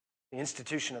 the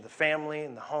institution of the family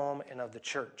and the home and of the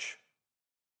church.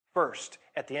 First,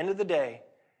 at the end of the day,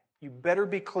 You better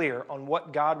be clear on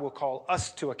what God will call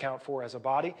us to account for as a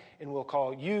body and will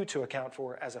call you to account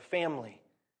for as a family,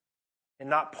 and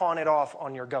not pawn it off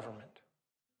on your government.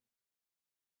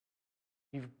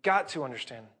 You've got to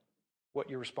understand what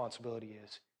your responsibility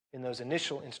is in those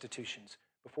initial institutions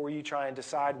before you try and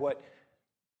decide what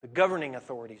the governing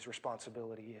authority's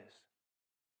responsibility is.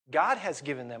 God has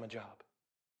given them a job.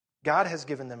 God has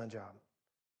given them a job.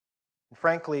 And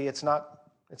frankly, it's not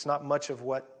much of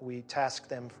what we task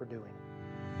them for doing.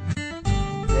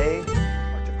 They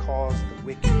are to cause the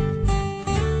wicked fear.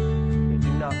 They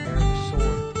do not bear the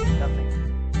sword for nothing.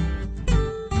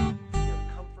 Give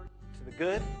comfort to the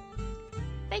good.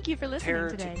 Thank you for listening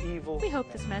today. Evil, we hope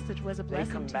this message was a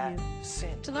blessing to you.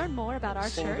 Sin. To learn more about our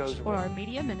church or our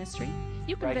media ministry,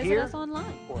 you can visit us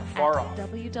online or far off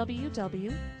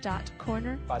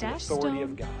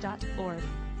www.corner-stone.org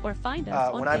or find us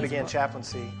on When Facebook. I began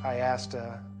chaplaincy, I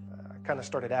kind of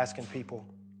started asking people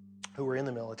who were in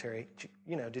the military,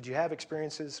 did you have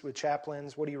experiences with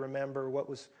chaplains? What do you remember? What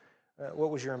was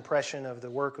your impression of the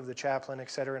work of the chaplain, et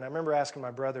cetera? And I remember asking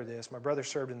my brother this. My brother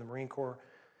served in the Marine Corps,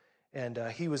 and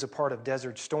he was a part of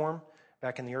Desert Storm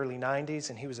back in the early 90s,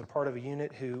 and he was a part of a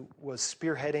unit who was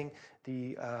spearheading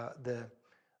the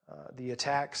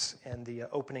attacks and the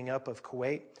opening up of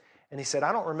Kuwait. And he said,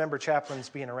 I don't remember chaplains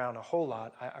being around a whole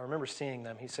lot. I remember seeing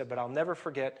them. He said, but I'll never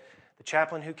forget the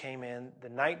chaplain who came in the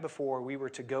night before we were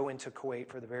to go into Kuwait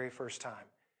for the very first time.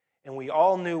 And we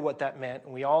all knew what that meant,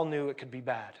 and we all knew it could be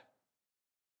bad.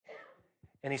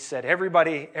 And he said,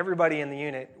 everybody in the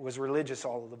unit was religious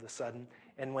all of a sudden.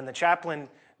 And when the chaplain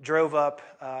drove up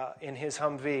in his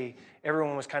Humvee,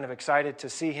 everyone was kind of excited to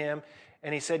see him.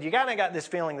 And he said, you kind of got this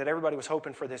feeling that everybody was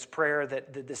hoping for this prayer,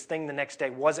 that this thing the next day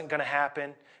wasn't going to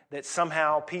happen, that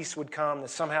somehow peace would come, that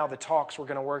somehow the talks were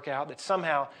going to work out, that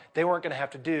somehow they weren't going to have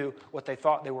to do what they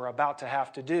thought they were about to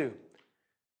have to do.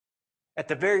 At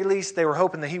the very least, they were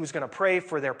hoping that he was going to pray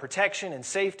for their protection and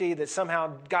safety, that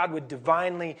somehow God would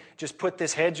divinely just put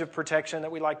this hedge of protection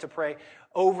that we like to pray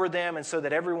over them, and so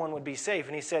that everyone would be safe.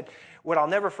 And he said, what I'll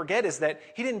never forget is that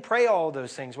he didn't pray all of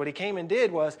those things. What he came and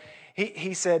did was,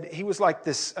 he said he was like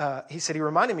this, he said he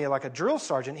reminded me of like a drill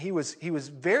sergeant. He was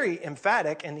very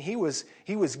emphatic, and he was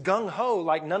gung-ho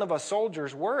like none of us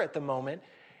soldiers were at the moment.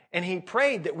 And he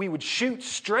prayed that we would shoot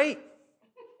straight.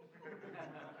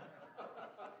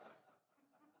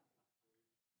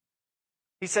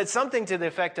 He said something to the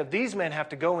effect of, these men have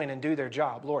to go in and do their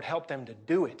job. Lord, help them to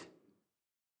do it.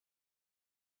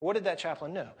 What did that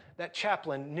chaplain know? That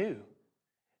chaplain knew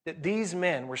that these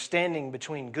men were standing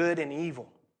between good and evil.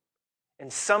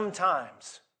 And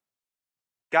sometimes,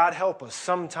 God help us,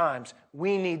 sometimes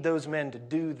we need those men to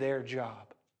do their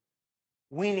job.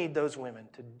 We need those women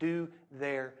to do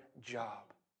their job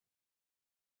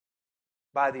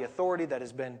by the authority that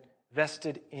has been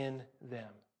vested in them.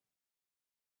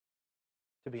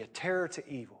 To be a terror to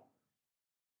evil.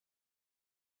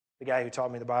 The guy who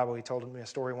taught me the Bible, he told me a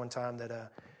story one time that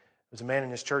there was a man in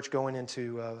his church going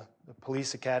into the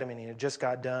police academy, and he had just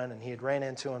got done, and he had ran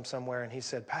into him somewhere, and he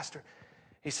said, Pastor,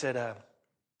 he said, I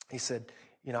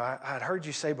had heard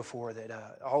you say before that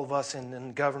all of us in the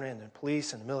government and the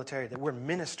police and the military, that we're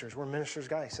ministers of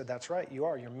God. He said, that's right, you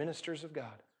are. You're ministers of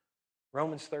God.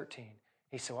 Romans 13.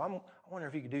 He said, I wonder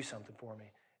if you could do something for me.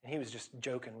 And he was just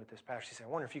joking with this pastor. He said, I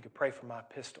wonder if you could pray for my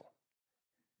pistol.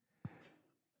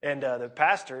 And the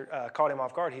pastor caught him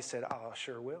off guard. He said, I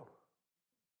sure will.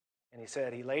 And he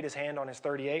said he laid his hand on his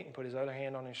 .38 and put his other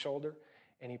hand on his shoulder,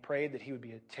 and he prayed that he would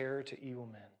be a terror to evil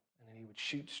men and that he would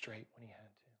shoot straight when he had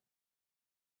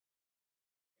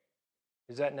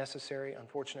to. Is that necessary?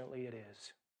 Unfortunately, it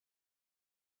is.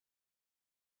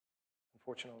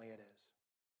 Unfortunately, it is.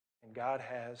 And God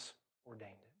has ordained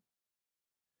it.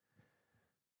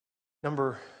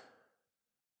 Number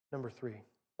 3.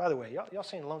 By the way, y'all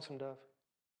seen Lonesome Dove?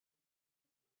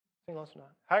 Seen Lonesome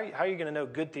Dove? How are you going to know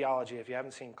good theology if you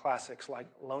haven't seen classics like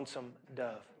Lonesome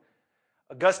Dove?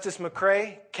 Augustus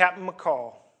McCrae, Captain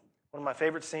McCall. One of my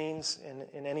favorite scenes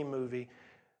in any movie.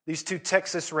 These two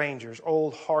Texas Rangers,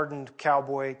 old hardened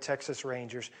cowboy Texas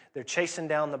Rangers, they're chasing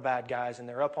down the bad guys, and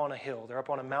they're up on a hill. They're up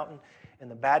on a mountain,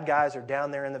 and the bad guys are down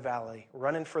there in the valley,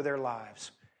 running for their lives.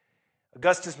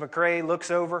 Augustus McCrae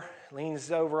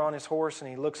leans over on his horse, and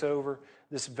he looks over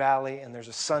this valley, and there's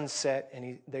a sunset,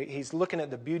 and he's looking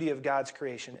at the beauty of God's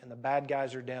creation, and the bad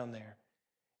guys are down there.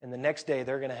 And the next day,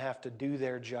 they're going to have to do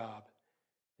their job.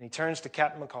 And he turns to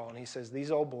Captain McCall, and he says,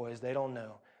 these old boys, they don't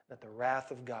know that the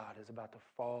wrath of God is about to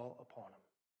fall upon them.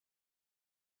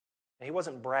 And he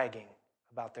wasn't bragging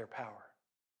about their power.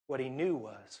 What he knew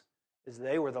is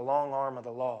they were the long arm of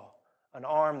the law, an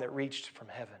arm that reached from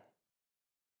heaven.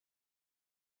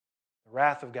 The The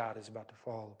wrath of God is about to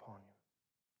fall upon you.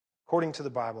 According to the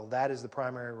Bible, that is the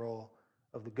primary role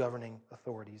of the governing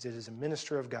authorities. It is a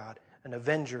minister of God, an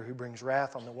avenger who brings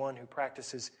wrath on the one who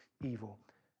practices evil.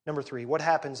 Number 3, what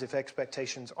happens if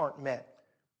expectations aren't met?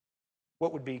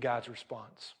 What would be God's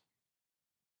response?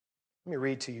 Let me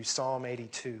read to you Psalm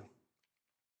 82.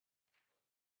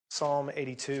 Psalm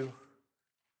 82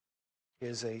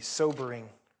 is a sobering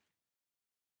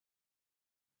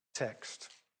text.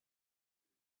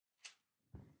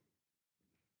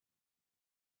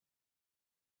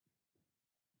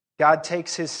 God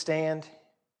takes his stand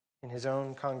in his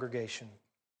own congregation.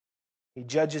 He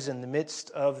judges in the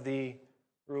midst of the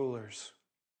rulers.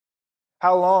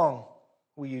 How long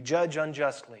will you judge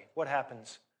unjustly? What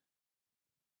happens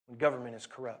when government is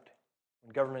corrupt,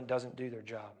 when government doesn't do their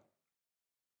job?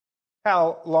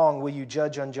 How long will you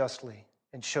judge unjustly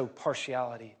and show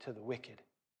partiality to the wicked?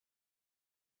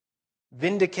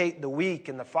 Vindicate the weak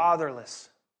and the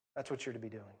fatherless. That's what you're to be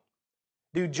doing.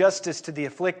 Do justice to the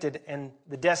afflicted and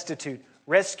the destitute.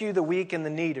 Rescue the weak and the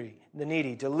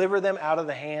needy. Deliver them out of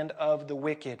the hand of the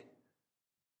wicked.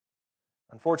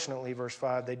 Unfortunately, verse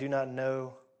 5, they do not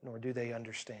know nor do they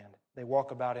understand. They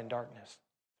walk about in darkness.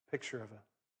 Picture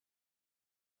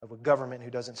of a government who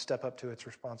doesn't step up to its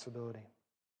responsibility.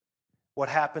 What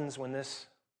happens when this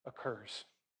occurs?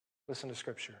 Listen to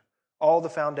Scripture. All the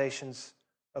foundations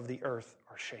of the earth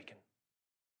are shaken.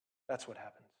 That's what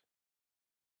happens.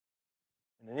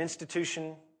 When an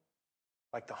institution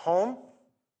like the home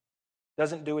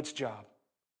doesn't do its job,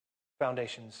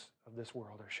 foundations of this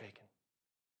world are shaken.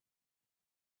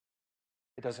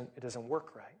 It doesn't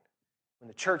work right. When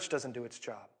the church doesn't do its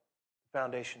job,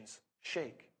 foundations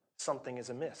shake. Something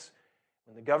is amiss.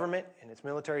 When the government and its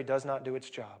military does not do its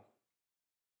job,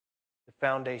 the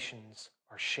foundations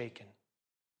are shaken.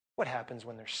 What happens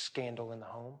when there's scandal in the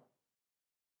home?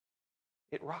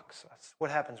 It rocks us.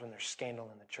 What happens when there's scandal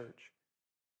in the church?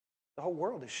 The whole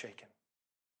world is shaken.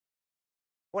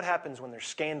 What happens when there's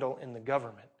scandal in the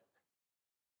government?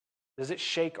 Does it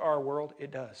shake our world? It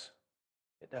does.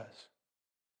 It does.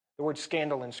 The word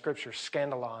scandal in Scripture,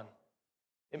 scandalon,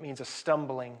 it means a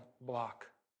stumbling block.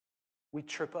 We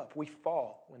trip up. We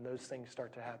fall when those things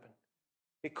start to happen.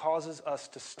 It causes us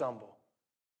to stumble.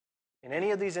 In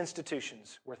any of these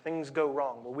institutions where things go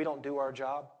wrong, where we don't do our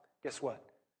job, guess what?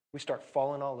 We start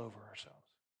falling all over ourselves.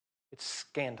 It's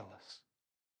scandalous.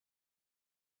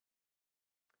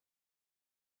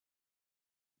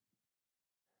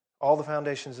 All the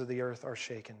foundations of the earth are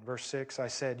shaken. Verse 6, I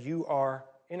said, you are,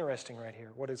 interesting right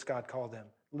here, what does God call them?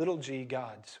 Little g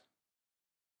gods.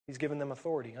 He's given them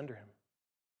authority under him.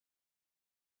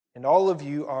 And all of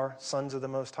you are sons of the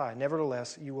Most High.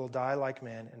 Nevertheless, you will die like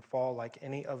men and fall like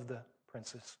any of the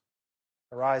princes.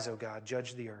 Arise, O God,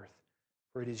 judge the earth,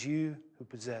 for it is you who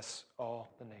possess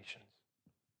all the nations.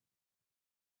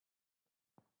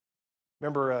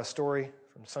 Remember a story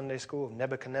from Sunday school of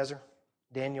Nebuchadnezzar,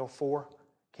 Daniel 4,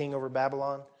 king over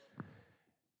Babylon?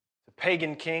 The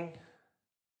pagan king.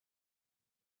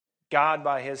 God,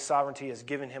 by his sovereignty, has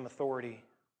given him authority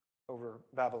over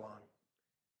Babylon.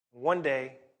 One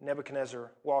day,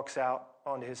 Nebuchadnezzar walks out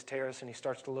onto his terrace and he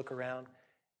starts to look around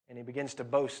and he begins to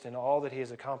boast in all that he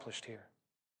has accomplished here.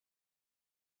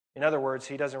 In other words,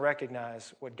 he doesn't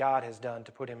recognize what God has done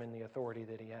to put him in the authority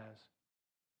that he has.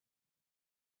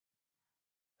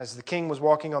 As the king was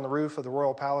walking on the roof of the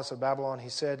royal palace of Babylon, he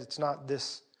said, it's not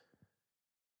this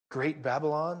great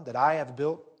Babylon that I have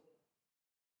built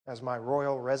as my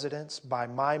royal residence by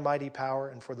my mighty power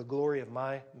and for the glory of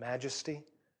my majesty.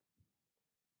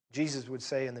 Jesus would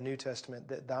say in the New Testament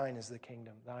that thine is the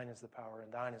kingdom, thine is the power,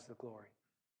 and thine is the glory.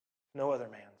 No other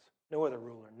man's, no other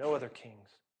ruler, no other kings.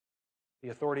 The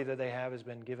authority that they have has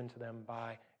been given to them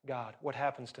by God. What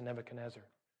happens to Nebuchadnezzar?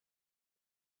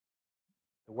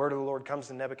 The word of the Lord comes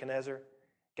to Nebuchadnezzar.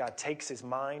 God takes his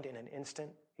mind in an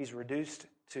instant. He's reduced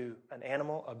to an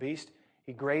animal, a beast.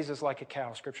 He grazes like a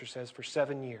cow, Scripture says, for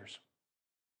 7 years.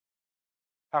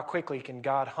 How quickly can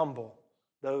God humble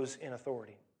those in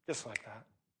authority? Just like that.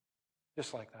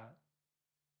 Just like that.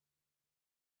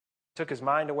 Took his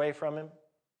mind away from him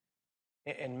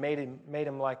and made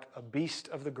him like a beast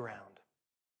of the ground.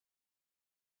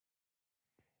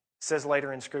 It says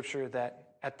later in Scripture that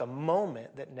at the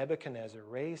moment that Nebuchadnezzar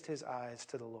raised his eyes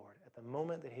to the Lord, at the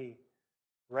moment that he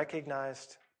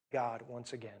recognized God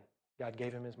once again, God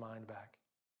gave him his mind back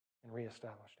and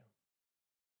reestablished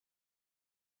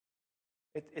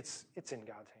him. It's in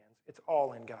God's hands. It's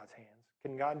all in God's hands.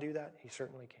 Can God do that? He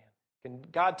certainly can. Can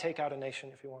God take out a nation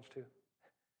if he wants to?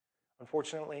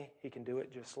 Unfortunately, he can do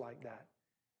it just like that.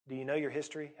 Do you know your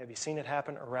history? Have you seen it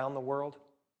happen around the world?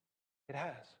 It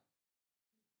has.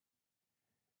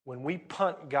 When we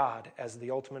punt God as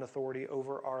the ultimate authority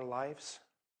over our lives,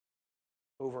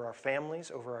 over our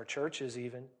families, over our churches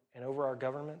even, and over our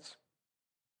governments,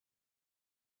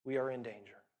 we are in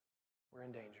danger. We're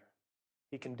in danger.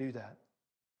 He can do that.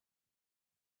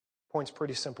 Point's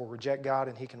pretty simple. Reject God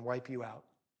and He can wipe you out.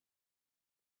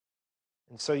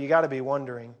 And so you got to be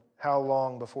wondering how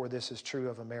long before this is true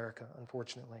of America,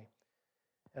 unfortunately.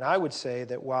 And I would say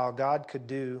that while God could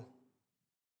do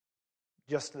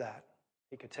just that,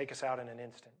 He could take us out in an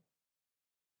instant,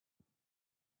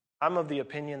 I'm of the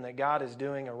opinion that God is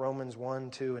doing a Romans 1,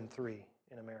 2, and 3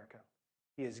 in America.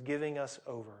 He is giving us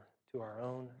over to our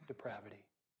own depravity.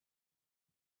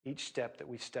 Each step that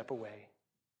we step away,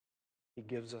 He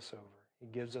gives us over. He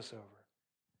gives us over.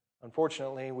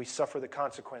 Unfortunately, we suffer the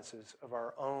consequences of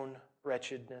our own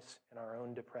wretchedness and our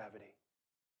own depravity.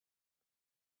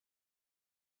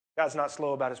 God's not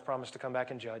slow about His promise to come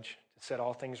back and judge, to set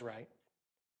all things right,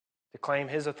 to claim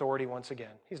His authority once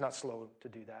again. He's not slow to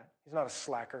do that. He's not a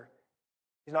slacker.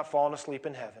 He's not falling asleep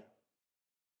in heaven.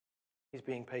 He's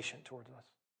being patient towards us,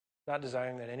 not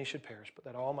desiring that any should perish, but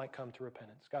that all might come to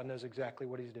repentance. God knows exactly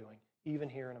what He's doing, even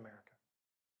here in America.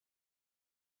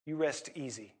 You rest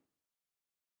easy.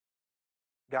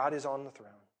 God is on the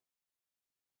throne,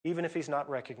 even if He's not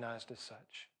recognized as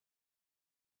such.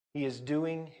 He is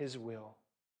doing His will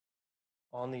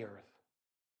on the earth.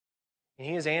 And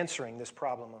He is answering this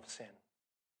problem of sin.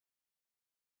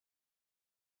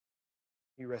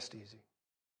 You rest easy.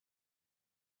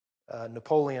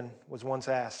 Napoleon was once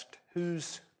asked,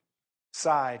 whose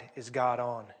side is God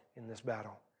on in this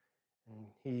battle? And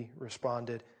he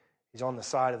responded, He's on the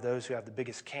side of those who have the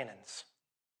biggest cannons.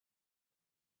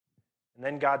 And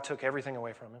then God took everything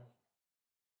away from him.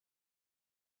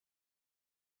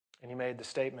 And He made the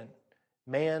statement,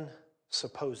 man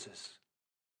supposes,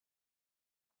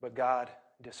 but God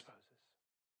disposes.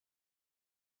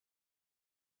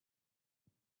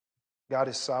 God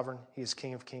is sovereign. He is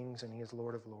King of kings and He is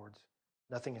Lord of lords.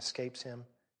 Nothing escapes Him.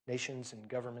 Nations and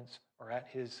governments are at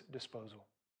His disposal.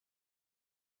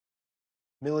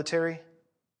 Military,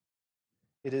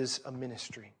 it is a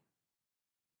ministry.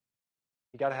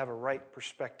 You got to have a right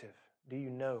perspective. Do you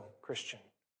know, Christian,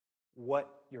 what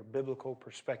your biblical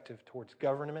perspective towards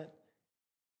government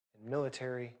and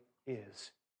military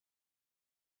is?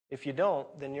 If you don't,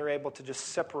 then you're able to just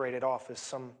separate it off as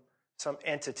some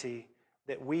entity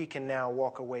that we can now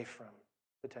walk away from,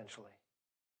 potentially.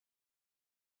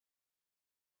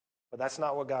 But that's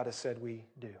not what God has said we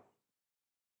do.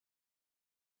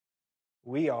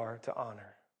 We are to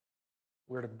honor.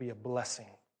 We're to be a blessing.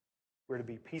 We're to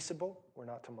be peaceable. We're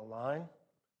not to malign.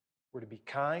 We're to be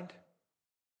kind.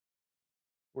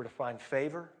 We're to find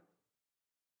favor.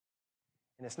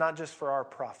 And it's not just for our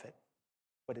profit,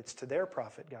 but it's to their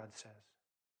profit, God says.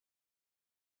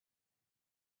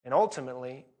 And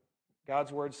ultimately,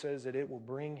 God's word says that it will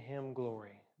bring Him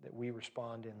glory that we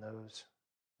respond in those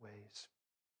ways.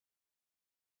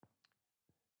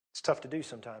 It's tough to do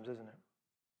sometimes, isn't it?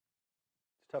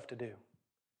 It's tough to do.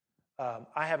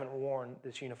 I haven't worn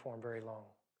this uniform very long.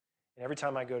 And every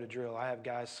time I go to drill, I have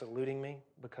guys saluting me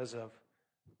because of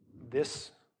this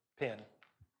pin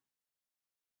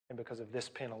and because of this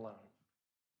pin alone.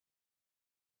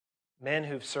 Men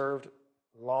who've served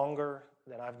longer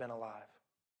than I've been alive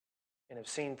and have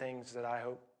seen things that I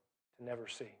hope to never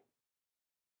see.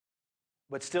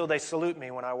 But still, they salute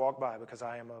me when I walk by because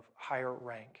I am of higher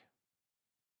rank.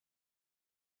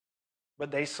 But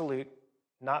they salute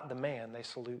not the man, they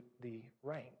salute the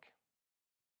rank.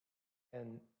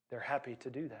 And they're happy to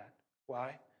do that.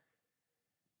 Why?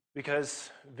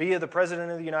 Because via the President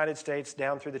of the United States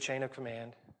down through the chain of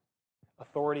command,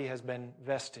 authority has been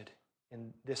vested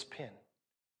in this pin,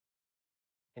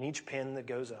 in each pin that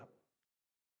goes up.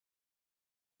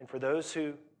 And for those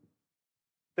who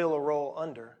fill a role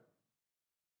under,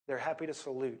 they're happy to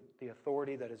salute the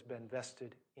authority that has been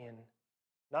vested in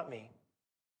not me,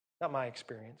 not my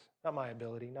experience, not my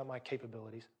ability, not my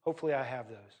capabilities. Hopefully I have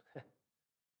those.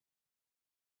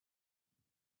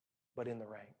 But in the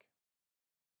rank.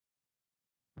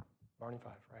 Barney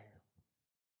Fife, right here.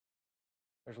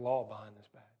 There's law behind this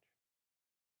badge.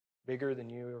 Bigger than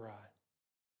you or I.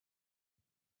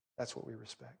 That's what we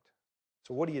respect.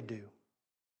 So what do you do?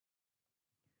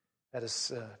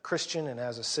 As a Christian and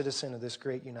as a citizen of this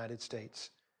great United States,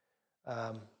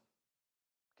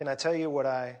 can I tell you what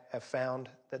I have found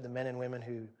that the men and women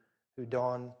who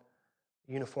don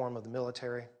the uniform of the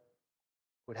military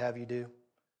would have you do?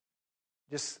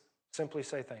 Just simply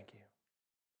say thank you.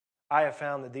 I have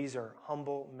found that these are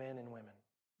humble men and women.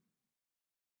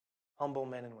 Humble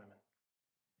men and women.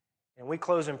 And we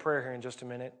close in prayer here in just a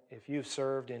minute. If you've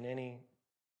served in any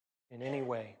in any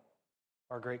way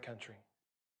our great country,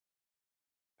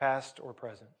 past or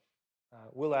present,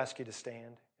 we'll ask you to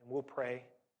stand and we'll pray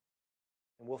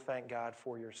and we'll thank God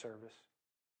for your service.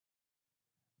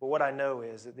 But what I know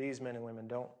is that these men and women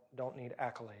don't need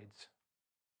accolades.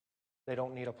 They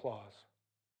don't need applause.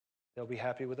 They'll be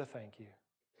happy with a thank you.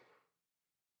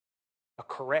 A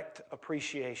correct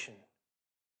appreciation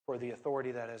for the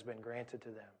authority that has been granted to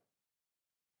them.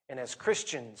 And as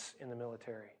Christians in the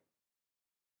military,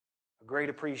 a great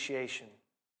appreciation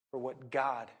for what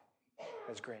God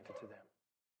has granted to them.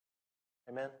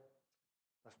 Amen?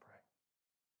 Let's pray.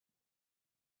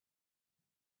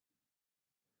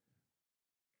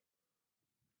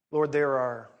 Lord, there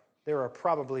are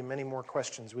probably many more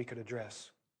questions we could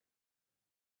address.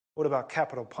 What about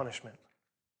capital punishment?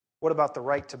 What about the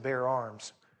right to bear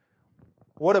arms?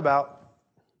 What about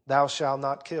thou shalt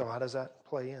not kill? How does that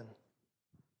play in?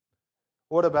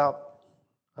 What about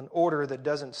an order that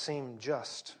doesn't seem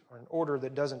just, or an order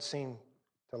that doesn't seem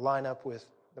to line up with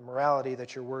the morality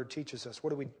that your word teaches us? What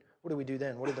do we do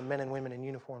then? What do the men and women in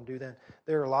uniform do then?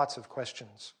 There are lots of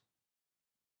questions.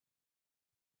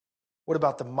 What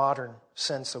about the modern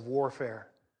sense of warfare?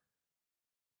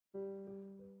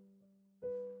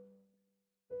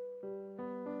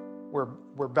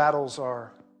 Where battles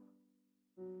are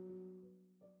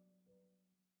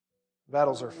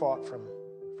fought from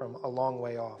a long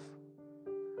way off.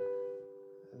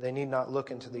 They need not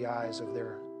look into the eyes of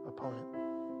their opponent.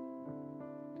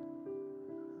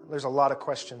 There's a lot of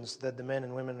questions that the men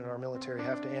and women in our military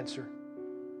have to answer.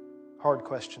 Hard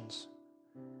questions.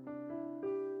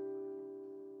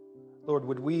 Lord,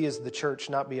 would we as the church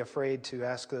not be afraid to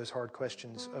ask those hard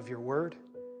questions of your word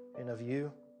and of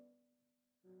you?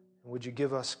 And would you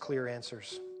give us clear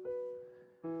answers?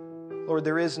 Lord,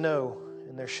 there is no,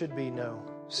 and there should be no,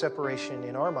 separation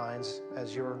in our minds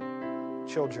as your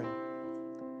children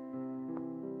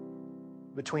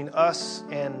between us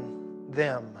and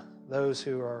them, those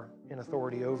who are in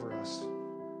authority over us.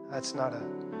 That's not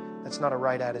a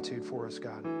right attitude for us,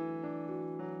 God.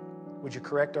 Would you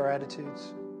correct our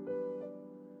attitudes?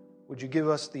 Would you give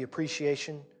us the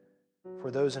appreciation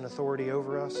for those in authority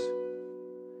over us?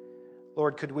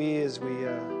 Lord, could we, as we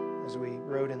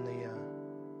wrote in the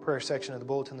prayer section of the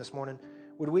bulletin this morning,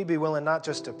 would we be willing not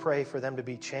just to pray for them to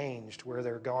be changed where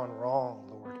they're gone wrong,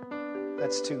 Lord?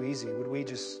 That's too easy. Would we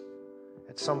just,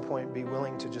 at some point, be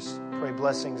willing to just pray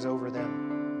blessings over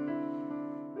them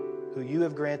who you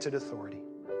have granted authority?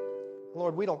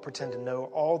 Lord, we don't pretend to know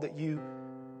all that you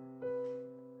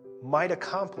might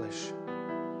accomplish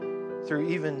through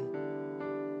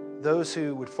even those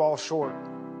who would fall short.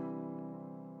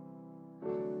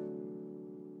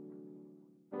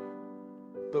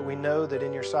 But we know that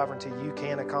in your sovereignty, you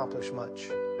can accomplish much.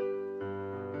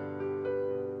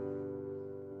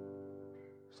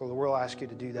 So Lord, we'll ask you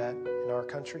to do that in our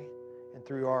country and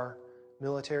through our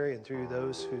military and through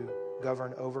those who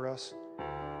govern over us.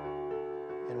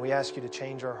 And we ask you to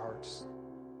change our hearts,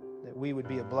 that we would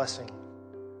be a blessing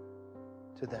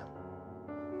to them.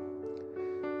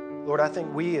 Lord, I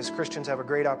think we as Christians have a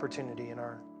great opportunity in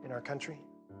our country.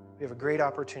 We have a great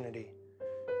opportunity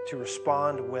to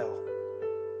respond well.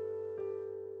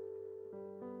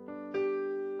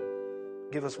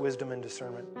 Give us wisdom and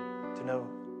discernment to know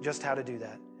just how to do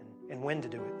that and when to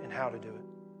do it and how to do it.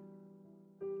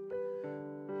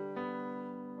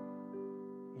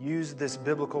 Use this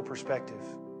biblical perspective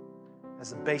as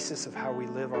the basis of how we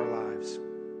live our lives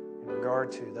in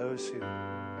regard to those who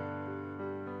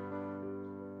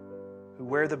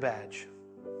wear the badge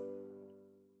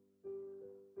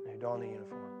and who don the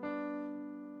uniform.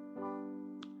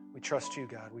 We trust you,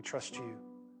 God. We trust you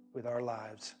with our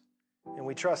lives. And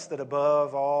we trust that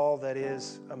above all that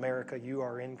is America, you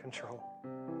are in control.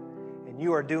 And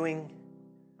you are doing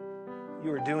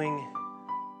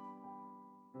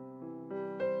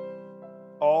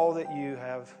all that you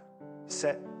have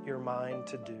set your mind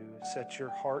to do, set your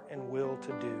heart and will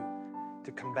to do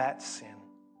to combat sin.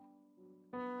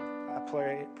 I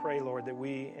pray, Lord, that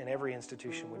we in every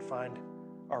institution would find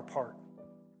our part.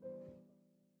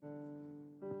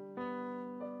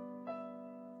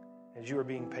 As you are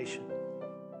being patient,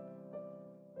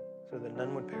 so that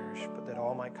none would perish, but that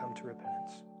all might come to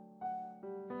repentance.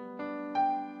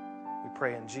 We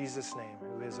pray in Jesus' name,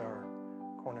 who is our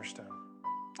cornerstone.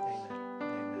 Amen.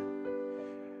 Amen.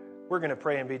 We're going to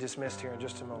pray and be dismissed here in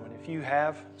just a moment. If you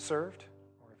have served,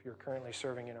 or if you're currently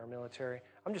serving in our military,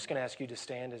 I'm just going to ask you to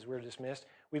stand as we're dismissed.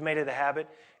 We've made it a habit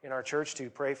in our church to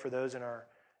pray for those in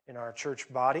our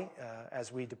church body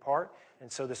as we depart.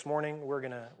 And so this morning we're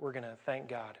going to thank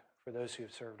God for those who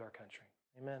have served our country.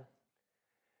 Amen.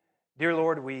 Dear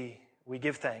Lord, we we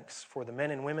give thanks for the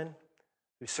men and women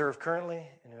who serve currently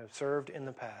and who have served in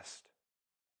the past.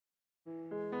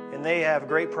 And they have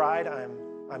great pride,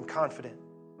 I'm confident.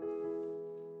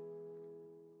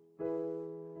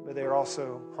 But they are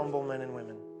also humble men and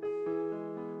women.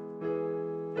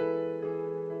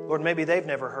 Lord, maybe they've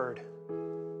never heard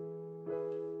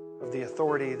of the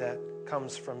authority that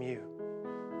comes from you.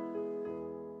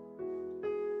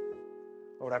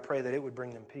 Lord, I pray that it would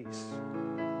bring them peace.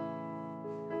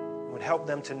 It would help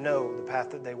them to know the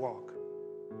path that they walk.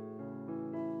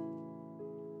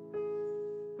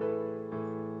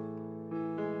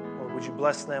 Lord, would you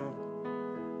bless them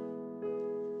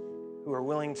who are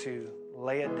willing to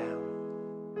lay it down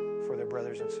for their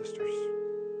brothers and sisters.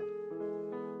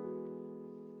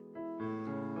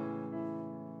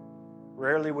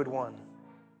 Rarely would one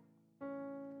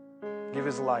give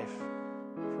his life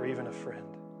for even a friend.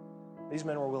 These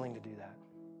men were willing to do that.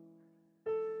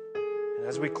 And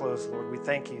as we close, Lord, we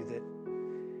thank you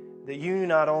that you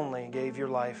not only gave your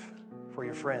life for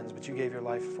your friends, but you gave your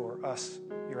life for us,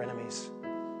 your enemies.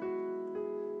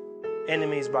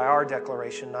 Enemies by our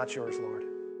declaration, not yours, Lord.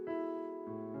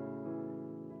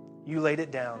 You laid it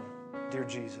down, dear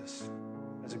Jesus,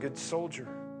 as a good soldier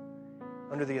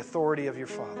under the authority of your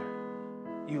Father.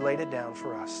 You laid it down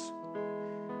for us.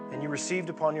 And you received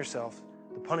upon yourself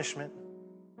the punishment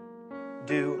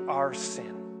due our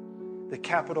sin, the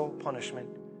capital punishment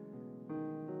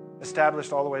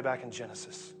established all the way back in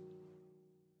Genesis.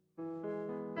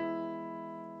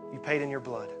 You paid in your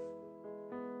blood.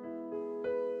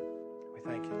 We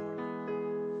thank you, Lord.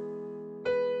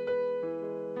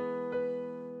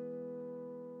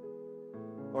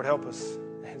 Lord, help us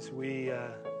as we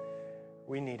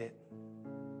need it.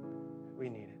 We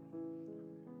need it.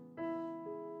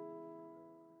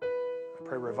 I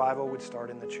pray revival would start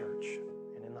in the church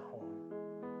and in the home.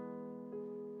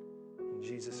 In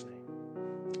Jesus' name.